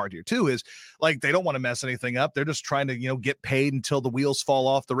important part here too, is like, they don't want to mess anything up. They're just trying to, get paid until the wheels fall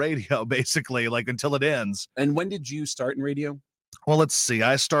off the radio, basically, like until it ends. And when did you start in radio? Well, let's see.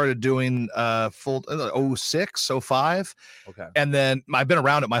 I started doing full 06, 05. Okay. And then I've been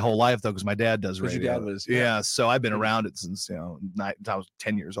around it my whole life, though, because my dad does radio. Your dad was, yeah. So I've been around it since, I was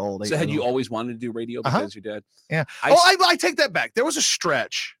 10 years old. So had you always wanted to do radio because your dad? Yeah. I take that back. There was a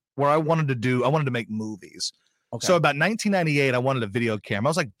stretch where I wanted to make movies. Okay. So about 1998, I wanted a video camera.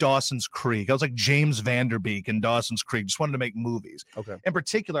 I was like Dawson's Creek. I was like James Vanderbeek in Dawson's Creek. Just wanted to make movies. Okay. In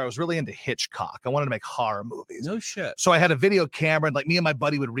particular, I was really into Hitchcock. I wanted to make horror movies. No shit. So I had a video camera, and like me and my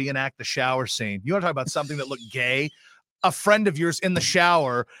buddy would reenact the shower scene. You want to talk about something that looked gay? A friend of yours in the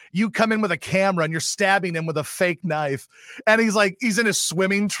shower, you come in with a camera and you're stabbing him with a fake knife. And he's in his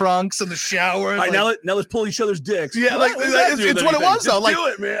swimming trunks in the shower. All right, now let's pull each other's dicks. Yeah, it's what it was, though. Like, do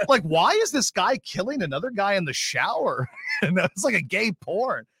it, man. Like, why is this guy killing another guy in the shower? And it's like a gay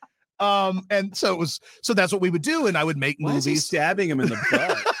porn. And so that's what we would do. And I would make Why movies. Is he stabbing him in the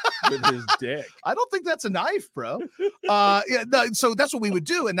butt with his dick? I don't think that's a knife, bro. So that's what we would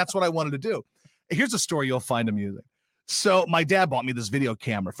do. And that's what I wanted to do. Here's a story you'll find amusing. So my dad bought me this video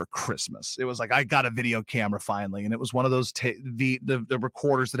camera for Christmas. It was like, I got a video camera finally. And it was one of those the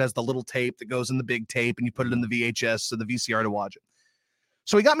recorders that has the little tape that goes in the big tape and you put it in the VHS or the VCR to watch it.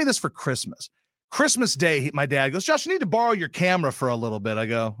 So he got me this for Christmas. Christmas Day, my dad goes, Josh, you need to borrow your camera for a little bit. I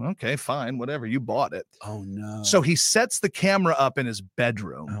go, okay, fine, whatever. You bought it. Oh, no. So he sets the camera up in his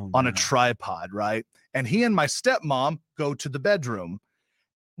bedroom on a tripod, right? And he and my stepmom go to the bedroom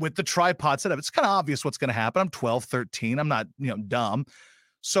with the tripod set up. It's kind of obvious what's going to happen. I'm 12, 13. I'm not, dumb.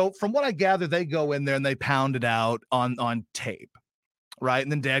 So from what I gather, they go in there and they pound it out on tape, right?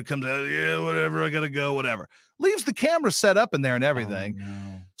 And then dad comes out, yeah, whatever, I got to go, whatever. Leaves the camera set up in there and everything. Oh,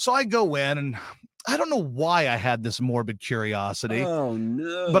 no. So I go in and I don't know why I had this morbid curiosity. Oh,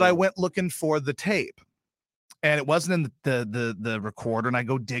 no. But I went looking for the tape and it wasn't in the recorder. And I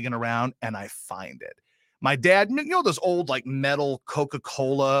go digging around and I find it. My dad, those old like metal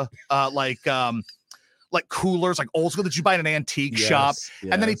Coca-Cola, like coolers, like old school that you buy in an antique shop.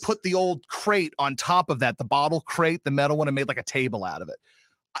 Yes. And then he put the old crate on top of that, the bottle crate, the metal one, and made like a table out of it.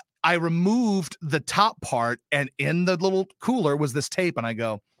 I removed the top part and in the little cooler was this tape. And I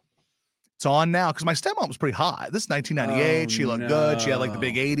go, it's on now. Cause my stepmom was pretty hot. This is 1998. She looked good. She had like the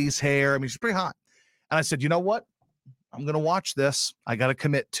big 80s hair. I mean, she's pretty hot. And I said, you know what? I'm going to watch this. I got to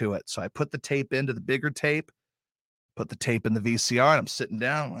commit to it. So I put the tape into the bigger tape, put the tape in the VCR, and I'm sitting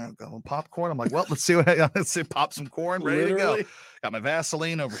down. I've got a little popcorn. I'm like, well, let's see, pop some corn, ready to go. Got my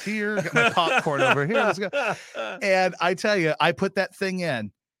Vaseline over here, got my popcorn over here. Let's go. And I tell you, I put that thing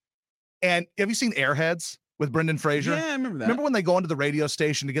in. And have you seen Airheads with Brendan Fraser? Yeah, I remember that. Remember when they go into the radio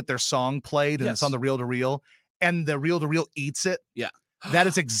station to get their song played and it's on the reel-to-reel and the reel-to-reel eats it? Yeah. That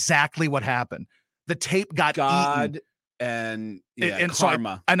is exactly what happened. The tape got eaten. And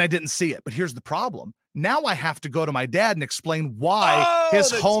karma. So I didn't see it. But here's the problem. Now I have to go to my dad and explain why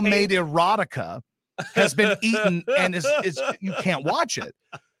his homemade erotica has been eaten and is you can't watch it.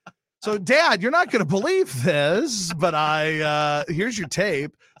 So, Dad, you're not going to believe this, but here's your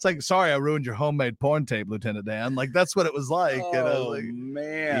tape. It's like, sorry, I ruined your homemade porn tape, Lieutenant Dan. Like, that's what it was like. Oh,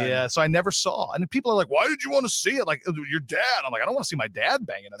 man. Yeah, so I never saw. And people are like, why did you want to see it? Like, your dad. I'm like, I don't want to see my dad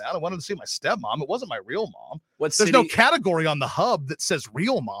banging it out. I wanted to see my stepmom. It wasn't my real mom. There's no category on the hub that says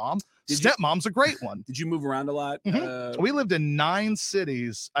real mom. Stepmom's a great one. Did you move around a lot? Mm-hmm. We lived in 9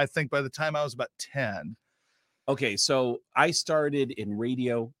 cities, I think, by the time I was about 10. Okay, so I started in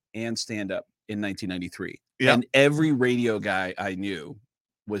radio and stand-up in 1993. Yep. And every radio guy I knew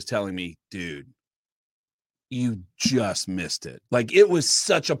was telling me, dude, you just missed it. Like, it was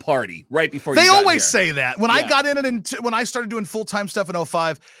such a party right before they you got always here. say that. When I got in it, when I started doing full-time stuff in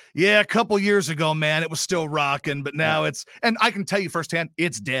 05, a couple years ago, man, it was still rocking, but now it's, and I can tell you firsthand,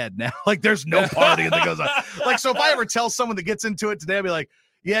 it's dead now. Like, there's no party that goes on. Like, so if I ever tell someone that gets into it today, I'll be like,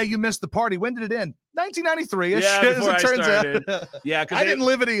 yeah, you missed the party. When did it end? 1993. Yeah, as it turns out. Yeah, I didn't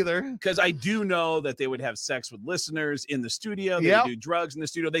live it either. Because I do know that they would have sex with listeners in the studio. They would do drugs in the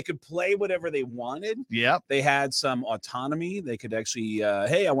studio. They could play whatever they wanted. Yep. They had some autonomy. They could actually,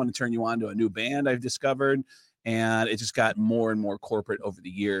 hey, I want to turn you on to a new band I've discovered. And it just got more and more corporate over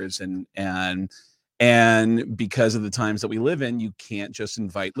the years. And because of the times that we live in, you can't just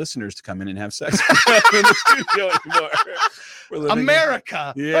invite listeners to come in and have sex in the studio anymore.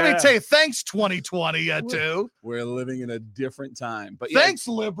 America. Let me tell you, thanks 2020 too. We're living in a different time. But thanks,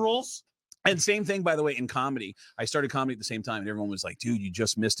 liberals. And same thing, by the way, in comedy. I started comedy at the same time, and everyone was like, dude, you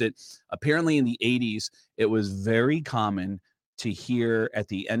just missed it. Apparently in the 80s, it was very common to hear at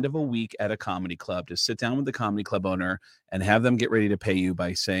the end of a week at a comedy club, to sit down with the comedy club owner and have them get ready to pay you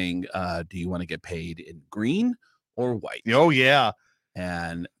by saying, do you want to get paid in green or white? Oh, yeah.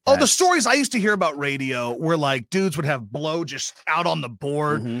 And the stories I used to hear about radio were like dudes would have blow just out on the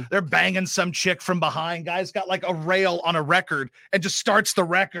board. Mm-hmm. They're banging some chick from behind. Guy's got like a rail on a record and just starts the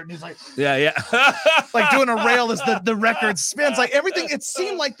record. And he's like, yeah. Like doing a rail as the record spins. Like everything. It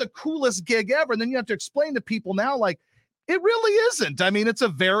seemed like the coolest gig ever. And then you have to explain to people now, like, it really isn't. I mean, it's a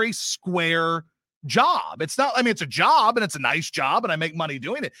very square job. It's not, I mean, it's a job and it's a nice job and I make money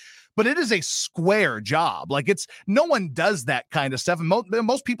doing it, but it is a square job. Like no one does that kind of stuff. And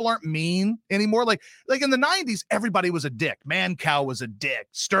most people aren't mean anymore. Like in the 90s, everybody was a dick. Mancow was a dick.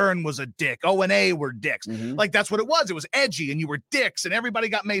 Stern was a dick. O&A were dicks. Mm-hmm. Like that's what it was. It was edgy and you were dicks and everybody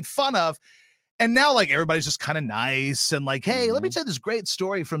got made fun of. And now, like, everybody's just kind of nice and like, hey, let me tell you this great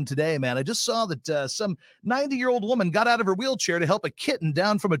story from today, man. I just saw that some 90-year-old woman got out of her wheelchair to help a kitten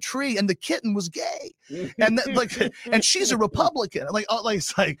down from a tree, and the kitten was gay, and and she's a Republican. Like,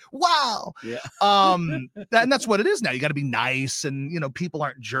 it's like, wow, yeah. And that's what it is now. You got to be nice, and people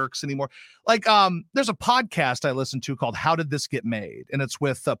aren't jerks anymore. Like, there's a podcast I listen to called "How Did This Get Made," and it's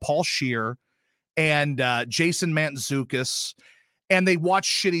with Paul Scheer and Jason Mantzoukas, and they watch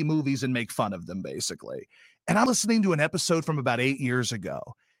shitty movies and make fun of them, basically. And I'm listening to an episode from about 8 years ago,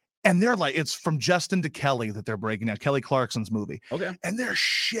 and they're like, it's from Justin to Kelly that they're breaking down, Kelly Clarkson's movie. Okay. And they're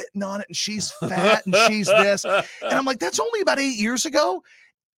shitting on it, and she's fat, and she's this. And I'm like, that's only about 8 years ago?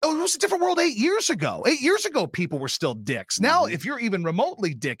 Oh, it was a different world 8 years ago. 8 years ago, people were still dicks. Now, if you're even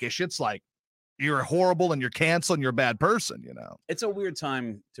remotely dickish, it's like you're horrible and you're canceled and you're a bad person, you know? It's a weird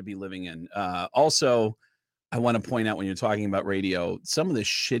time to be living in. Also, I want to point out when you're talking about radio, some of the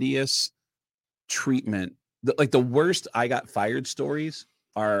shittiest treatment, like the worst I got fired stories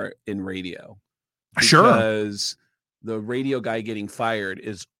are in radio. Because the radio guy getting fired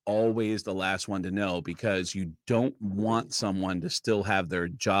is always the last one to know, because you don't want someone to still have their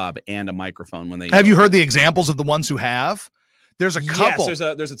job and a microphone when they have you heard the examples of the ones who have? There's a couple. Yes,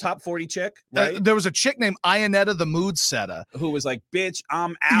 there's a top 40 chick, right? There was a chick named Ionetta the Mood Setter who was like, bitch,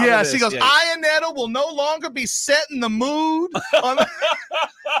 I'm out. Yes, of this. he goes, Ionetta will no longer be setting the mood.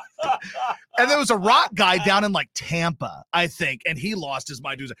 And there was a rock guy down in like Tampa, I think, and he lost his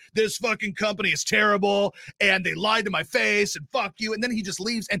mind. He was like, this fucking company is terrible, and they lied to my face, and fuck you. And then he just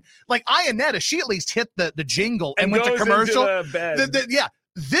leaves. And like Ionetta, she at least hit the jingle and went to commercial. Yeah.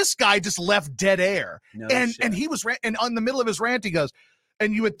 This guy just left dead air. And he was and on the middle of his rant, he goes,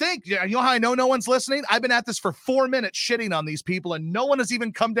 and you would think, you know how I know no one's listening? I've been at this for 4 minutes shitting on these people, and no one has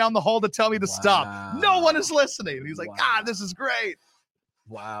even come down the hall to tell me to stop. No one is listening. And he's like, this is great.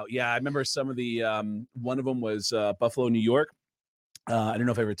 Wow. Yeah, I remember some of the one of them was Buffalo, New York. I don't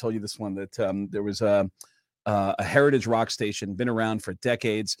know if I ever told you this one, that there was a heritage rock station, been around for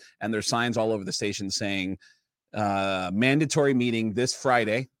decades, and there's signs all over the station saying mandatory meeting this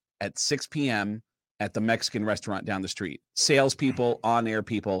Friday at 6 p.m. at the Mexican restaurant down the street. Salespeople, on-air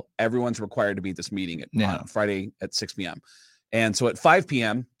people, everyone's required to be at this meeting on Friday at 6 p.m. And so at 5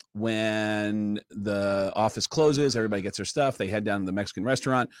 p.m., when the office closes, everybody gets their stuff, they head down to the Mexican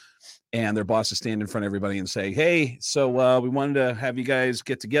restaurant, and their bosses stand in front of everybody and say, hey, so we wanted to have you guys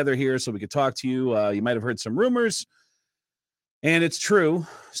get together here so we could talk to you. You might have heard some rumors, and it's true.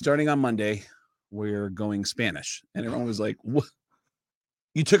 Starting on Monday, we're going Spanish. And everyone was like, what?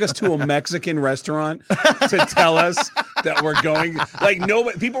 You took us to a Mexican restaurant to tell us that we're going? Like,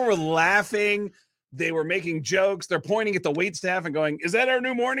 nobody, people were laughing. They were making jokes. They're pointing at the wait staff and going, is that our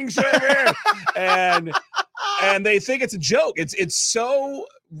new morning show here? and they think it's a joke. It's so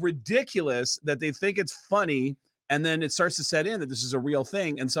ridiculous that they think it's funny. And then it starts to set in that this is a real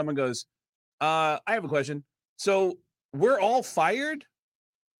thing. And someone goes, I have a question. So we're all fired?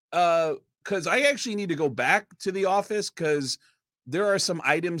 Because I actually need to go back to the office because there are some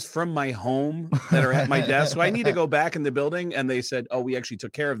items from my home that are at my desk. So I need to go back in the building. And they said, oh, we actually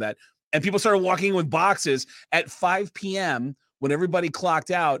took care of that. And people started walking in with boxes at 5 p.m. when everybody clocked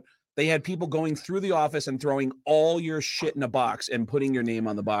out. They had people going through the office and throwing all your shit in a box and putting your name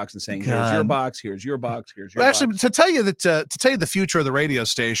on the box and saying, here's your box, here's your box, here's your box. Actually, to tell you the future of the radio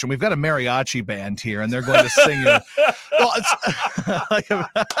station, we've got a mariachi band here, and they're going to sing you. Well, it's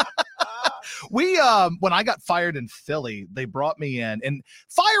we when I got fired in Philly, they brought me in, and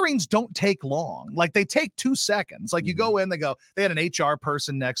firings don't take long. Like, they take 2 seconds. Like, you go in, they had an HR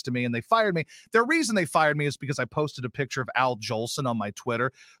person next to me, and they fired me. The reason they fired me is because I posted a picture of Al Jolson on my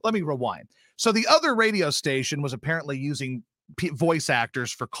Twitter. Let me rewind. So the other radio station was apparently using voice actors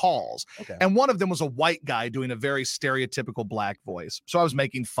for calls. Okay. And one of them was a white guy doing a very stereotypical black voice. So I was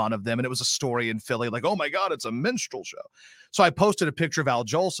making fun of them, and it was a story in Philly, like, oh my God, it's a minstrel show. So I posted a picture of Al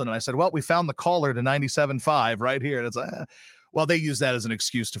Jolson, and I said, well, we found the caller to 97.5 right here. And it's like, well, they used that as an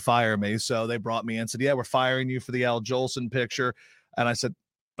excuse to fire me. So they brought me in and said, yeah, we're firing you for the Al Jolson picture. And I said,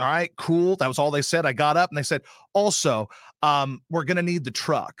 all right, cool. That was all they said. I got up and they said, also, we're going to need the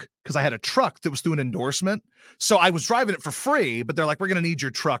truck, because I had a truck that was through an endorsement. So I was driving it for free, but they're like, we're going to need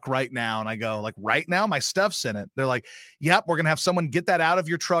your truck right now. And I go, like, right now? My stuff's in it. They're like, yep, we're going to have someone get that out of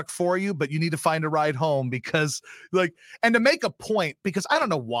your truck for you, but you need to find a ride home, because and to make a point, because I don't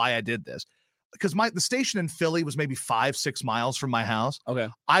know why I did this, because the station in Philly was maybe 5-6 miles from my house. Okay.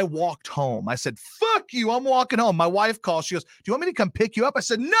 I walked home. I said, fuck you, I'm walking home. My wife calls. She goes, do you want me to come pick you up? I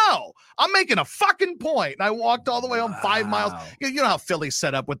said, no, I'm making a fucking point. And I walked all the way home 5 miles. You know how Philly's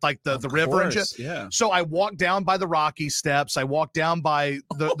set up with like the river and shit. Yeah. So I walked down by the Rocky Steps. I walked down by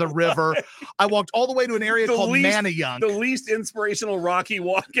the river. I walked all the way to an area called Manayunk. The least inspirational Rocky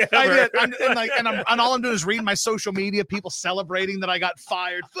walk ever. I did. And all I'm doing is reading my social media, people celebrating that I got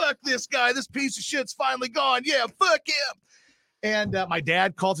fired. Fuck this guy. This piece of shit's finally gone. Yeah, fuck him. And my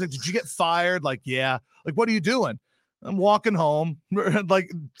dad called and said, did you get fired? Like, yeah. Like, what are you doing? I'm walking home,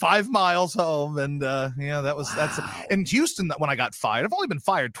 like 5 miles home. And that's in Houston that when I got fired. I've only been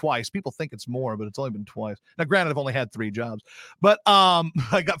fired twice. People think it's more, but it's only been twice. Now, granted, I've only had 3 jobs, but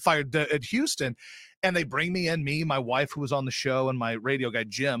I got fired at Houston, and they bring me in, my wife who was on the show, and my radio guy,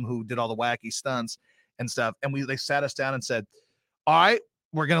 Jim, who did all the wacky stunts and stuff. And they sat us down and said, all right,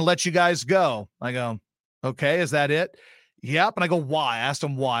 we're going to let you guys go. I go, okay, is that it? Yep. And I go, why? I asked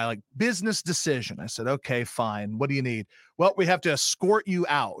him why, like business decision. I said, okay, fine. What do you need? Well, we have to escort you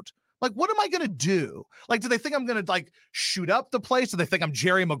out. Like, what am I going to do? Like, do they think I'm going to like shoot up the place? Do they think I'm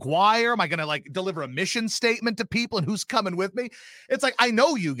Jerry Maguire? Am I going to like deliver a mission statement to people and who's coming with me? It's like, I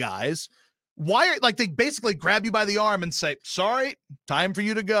know you guys. Why are like they basically grab you by the arm and say, sorry, time for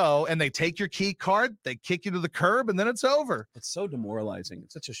you to go. And they take your key card, they kick you to the curb, and then it's over. It's so demoralizing.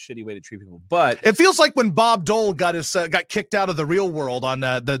 It's such a shitty way to treat people. But it feels like when Bob Dole got kicked out of the Real World on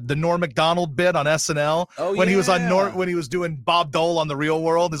the Norm Macdonald bit on SNL. When he was when he was doing Bob Dole on the Real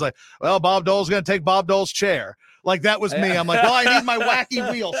World. He's like, well, Bob Dole's going to take Bob Dole's chair. Like that was me. I'm like, well, I need my wacky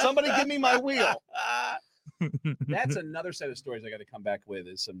wheel. Somebody give me my wheel. That's another set of stories I got to come back with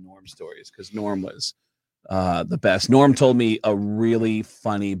is some Norm stories because Norm was the best. Norm told me a really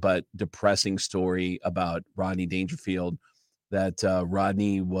funny but depressing story about Rodney Dangerfield. That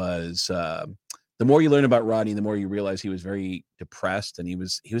Rodney was the more you learn about Rodney, the more you realize he was very depressed and he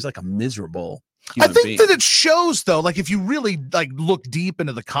was like a miserable human being. That it shows though, like if you really like look deep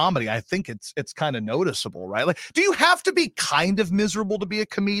into the comedy, I think it's kind of noticeable, right? Like, do you have to be kind of miserable to be a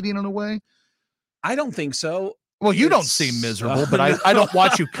comedian in a way? I don't think so. Well, you don't seem miserable, but I don't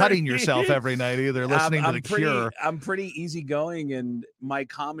watch you cutting yourself every night either, listening to The Cure. I'm pretty easygoing, and my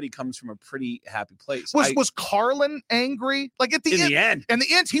comedy comes from a pretty happy place. Was Carlin angry? Like at the end? In the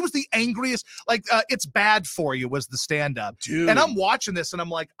end, he was the angriest. Like, It's Bad For You was the stand-up. Dude. And I'm watching this, and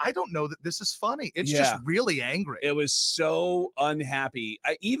I'm like, I don't know that this is funny. It's just really angry. It was so unhappy.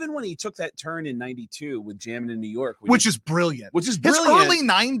 Even when he took that turn in 92 with Jammin' in New York. Which is brilliant. His early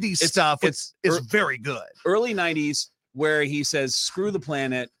 90s stuff is very good. Early 90s where he says, screw the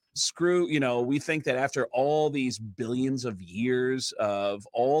planet, we think that after all these billions of years of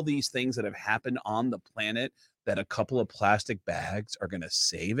all these things that have happened on the planet, that a couple of plastic bags are going to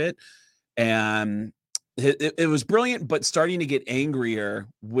save it. And it was brilliant, but starting to get angrier,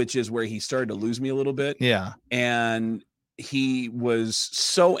 which is where he started to lose me a little bit. Yeah. And he was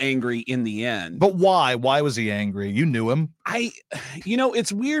so angry in the end. But why? Why was he angry? You knew him.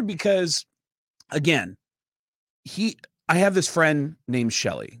 It's weird because, again, I have this friend named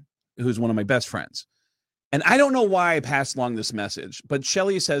Shelly, who's one of my best friends. And I don't know why I passed along this message, but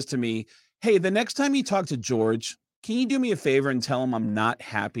Shelly says to me, hey, the next time you talk to George, can you do me a favor and tell him I'm not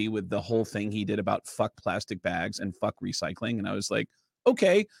happy with the whole thing he did about fuck plastic bags and fuck recycling? And I was like,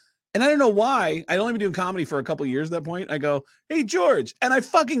 okay. And I don't know why. I'd only been doing comedy for a couple of years at that point. I go, hey, George. And I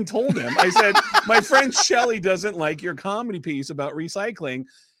fucking told him, I said, my friend Shelly doesn't like your comedy piece about recycling.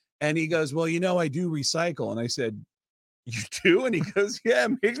 And he goes, well, I do recycle. And I said, you do? And he goes, yeah,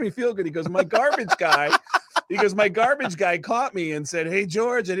 it makes me feel good. He goes, my garbage guy caught me and said, hey,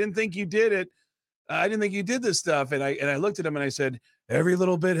 George, I didn't think you did it. I didn't think you did this stuff. And I looked at him and I said, every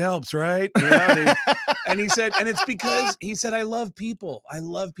little bit helps, right? And he said, and it's because he said, I love people. I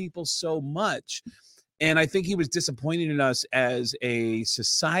love people so much. And I think he was disappointed in us as a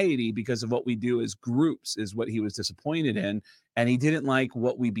society because of what we do as groups is what he was disappointed in. And he didn't like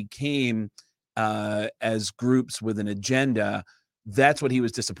what we became as groups with an agenda. That's what he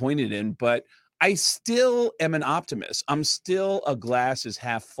was disappointed in. But I still am an optimist. I'm still a glass is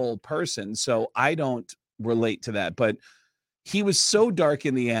half full person. So I don't relate to that. But he was so dark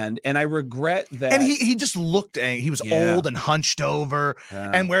in the end, and I regret that. And he just looked angry. He was old and hunched over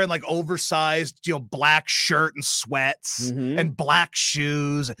and wearing like oversized, black shirt and sweats and black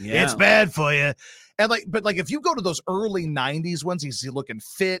shoes. Yeah. It's bad for you. And but if you go to those early 90s ones, he's looking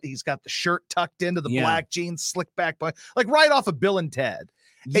fit. He's got the shirt tucked into the black jeans, slick back, like right off of Bill and Ted.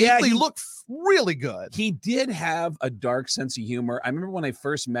 Yeah, he looked really good. He did have a dark sense of humor. I remember when I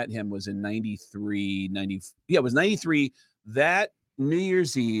first met him was in 93. It was 93. That New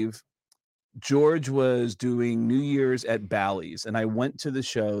Year's Eve, George was doing New Year's at Bally's, and I went to the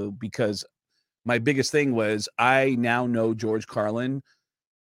show because my biggest thing was I now know George Carlin,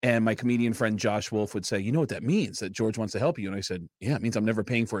 and my comedian friend Josh Wolf would say, you know what that means, that George wants to help you. And I said, yeah, it means I'm never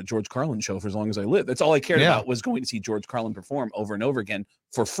paying for a George Carlin show for as long as I live. That's all I cared about was going to see George Carlin perform over and over again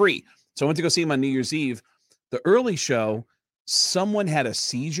for free. So I went to go see him on New Year's Eve. The early show, someone had a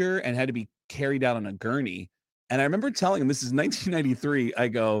seizure and had to be carried out on a gurney. And I remember telling him, this is 1993, I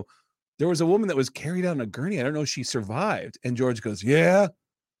go, there was a woman that was carried out on a gurney. I don't know if she survived. And George goes, yeah,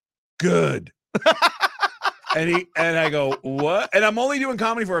 good. And I go, what? And I'm only doing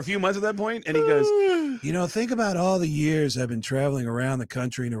comedy for a few months at that point. And he goes, think about all the years I've been traveling around the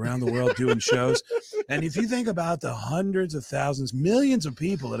country and around the world doing shows. And if you think about the hundreds of thousands, millions of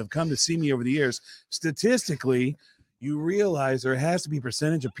people that have come to see me over the years, statistically, you realize there has to be a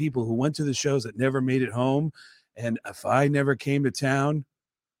percentage of people who went to the shows that never made it home. And if I never came to town,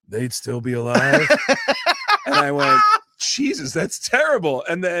 they'd still be alive. And I went, Jesus, that's terrible.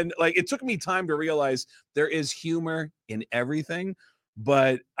 And then it took me time to realize there is humor in everything,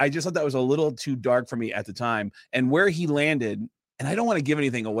 but I just thought that was a little too dark for me at the time. And where he landed, and I don't want to give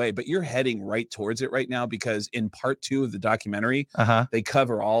anything away, but you're heading right towards it right now, because in part 2 of the documentary, they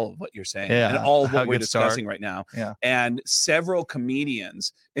cover all of what you're saying and all of what we're discussing right now. Yeah. And several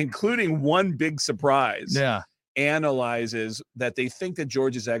comedians, including one big surprise, analyzes that they think that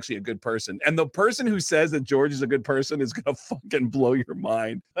George is actually a good person. And the person who says that George is a good person is going to fucking blow your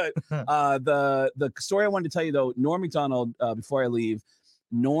mind. But the story I wanted to tell you, though, Norm Macdonald, before I leave,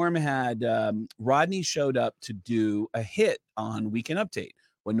 Norm had Rodney showed up to do a hit on Weekend Update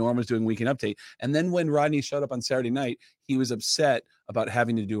when Norm was doing Weekend Update. And then when Rodney showed up on Saturday night, he was upset about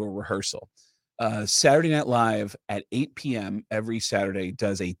having to do a rehearsal. Saturday Night Live at 8 p.m. every Saturday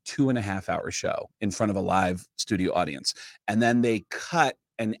does a 2.5-hour show in front of a live studio audience. And then they cut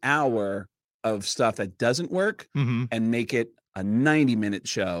an hour of stuff that doesn't work and make it a 90-minute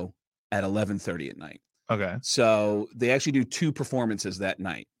show at 11:30 at night. Okay. So they actually do 2 performances that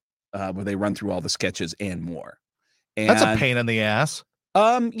night where they run through all the sketches and more. And that's a pain in the ass.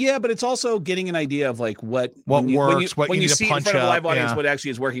 Yeah, but it's also getting an idea of what works, when you need see to in punch front of a live up, audience what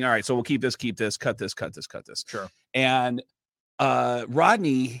actually is working. All right, so we'll keep this, cut this. Sure. And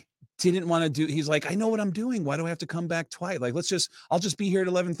Rodney didn't want to do. He's like, I know what I'm doing. Why do I have to come back twice? I'll just be here at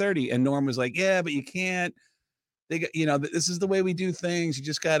 11:30. And Norm was like, yeah, but you can't. They got, this is the way we do things. You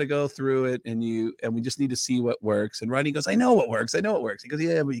just got to go through it, and we just need to see what works. And Rodney goes, I know what works. He goes,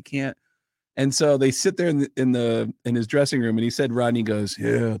 yeah, but you can't. And so they sit there in his dressing room, and he said, Rodney goes,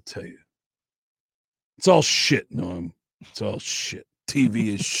 yeah, I'll tell you. It's all shit, Norm. It's all shit.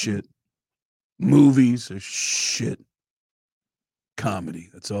 TV is shit. Movies are shit. Comedy,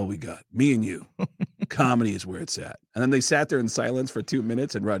 that's all we got. Me and you. Comedy is where it's at. And then they sat there in silence for 2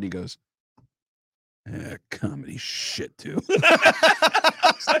 minutes, and Rodney goes, yeah, comedy shit too.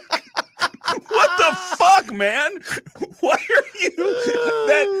 What the fuck, man? Why are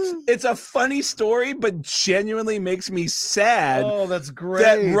you? It's a funny story, but genuinely makes me sad. Oh, that's great.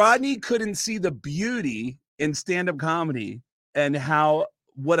 That Rodney couldn't see the beauty in stand-up comedy and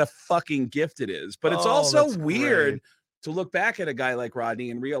what a fucking gift it is. But it's also weird to look back at a guy like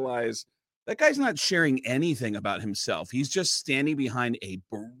Rodney and realize that guy's not sharing anything about himself. He's just standing behind a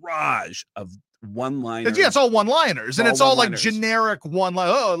barrage of one-liners. Yeah, it's all one-liners, and it's all like generic one-line.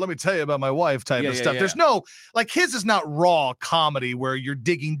 Oh, let me tell you about my wife type of stuff. There's no his is not raw comedy where you're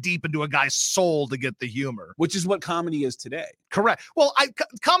digging deep into a guy's soul to get the humor, which is what comedy is today. Correct. Well,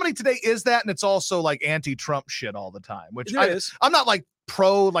 comedy today is that, and it's also like anti-Trump shit all the time, which I'm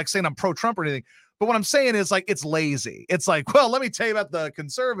not saying I'm pro-Trump or anything. But what I'm saying is it's lazy. It's like, well, let me tell you about the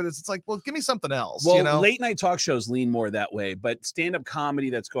conservatives. It's like, well, give me something else. Well, late night talk shows lean more that way, but stand-up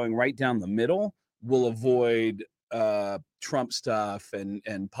comedy that's going right down the middle will avoid Trump stuff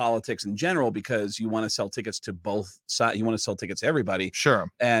and politics in general, because you want to sell tickets to both sides. You want to sell tickets to everybody. Sure.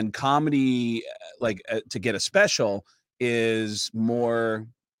 And comedy, to get a special, is more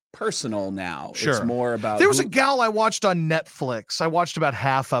personal now. Sure. It's more about. There was a gal I watched on Netflix. I watched about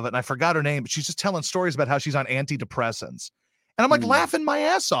half of it, and I forgot her name, but she's just telling stories about how she's on antidepressants. And I'm laughing my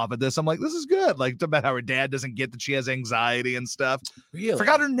ass off at this. I'm like, this is good. About how her dad doesn't get that she has anxiety and stuff. Really?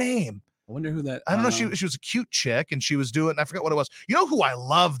 Forgot her name. I wonder who that. I don't know. She was a cute chick, and she was doing. I forgot what it was. You know who I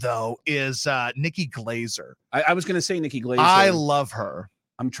love though is Nikki Glazer. I was going to say Nikki Glazer. I love her.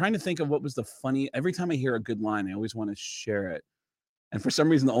 I'm trying to think of what was the funny. Every time I hear a good line, I always want to share it. And for some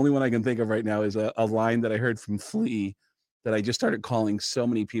reason, the only one I can think of right now is a line that I heard from Flea that I just started calling so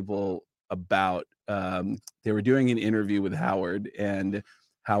many people about. They were doing an interview with Howard, and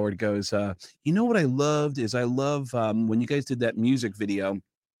Howard goes, you know what I loved is when you guys did that music video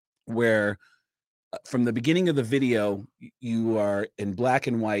where from the beginning of the video, you are in black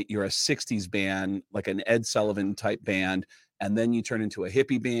and white, you're a 60s band, like an Ed Sullivan type band. And then you turn into a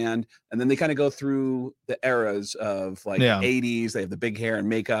hippie band. And then they kind of go through the eras of 80s. They have the big hair and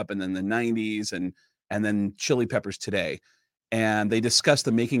makeup, and then the 90s and then Chili Peppers today. And they discussed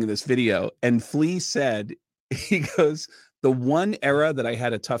the making of this video. And Flea said, he goes, the one era that I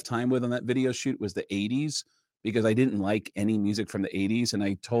had a tough time with on that video shoot was the 80s, because I didn't like any music from the 80s. And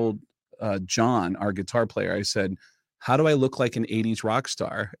I told John, our guitar player, I said, how do I look like an 80s rock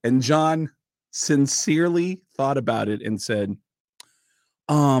star? And John sincerely thought about it and said,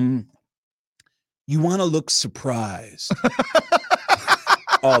 you want to look surprised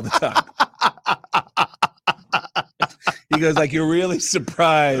all the time. He goes like, you're really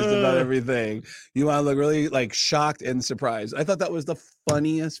surprised about everything. You want to look really like shocked and surprised. I thought that was the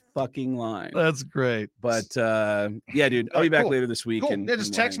funniest fucking line. That's great. But yeah, dude, I'll be back cool. later this week. Cool. And Yeah,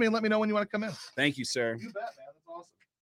 just text me and let me know when you want to come in. Thank you, sir. You bet, man.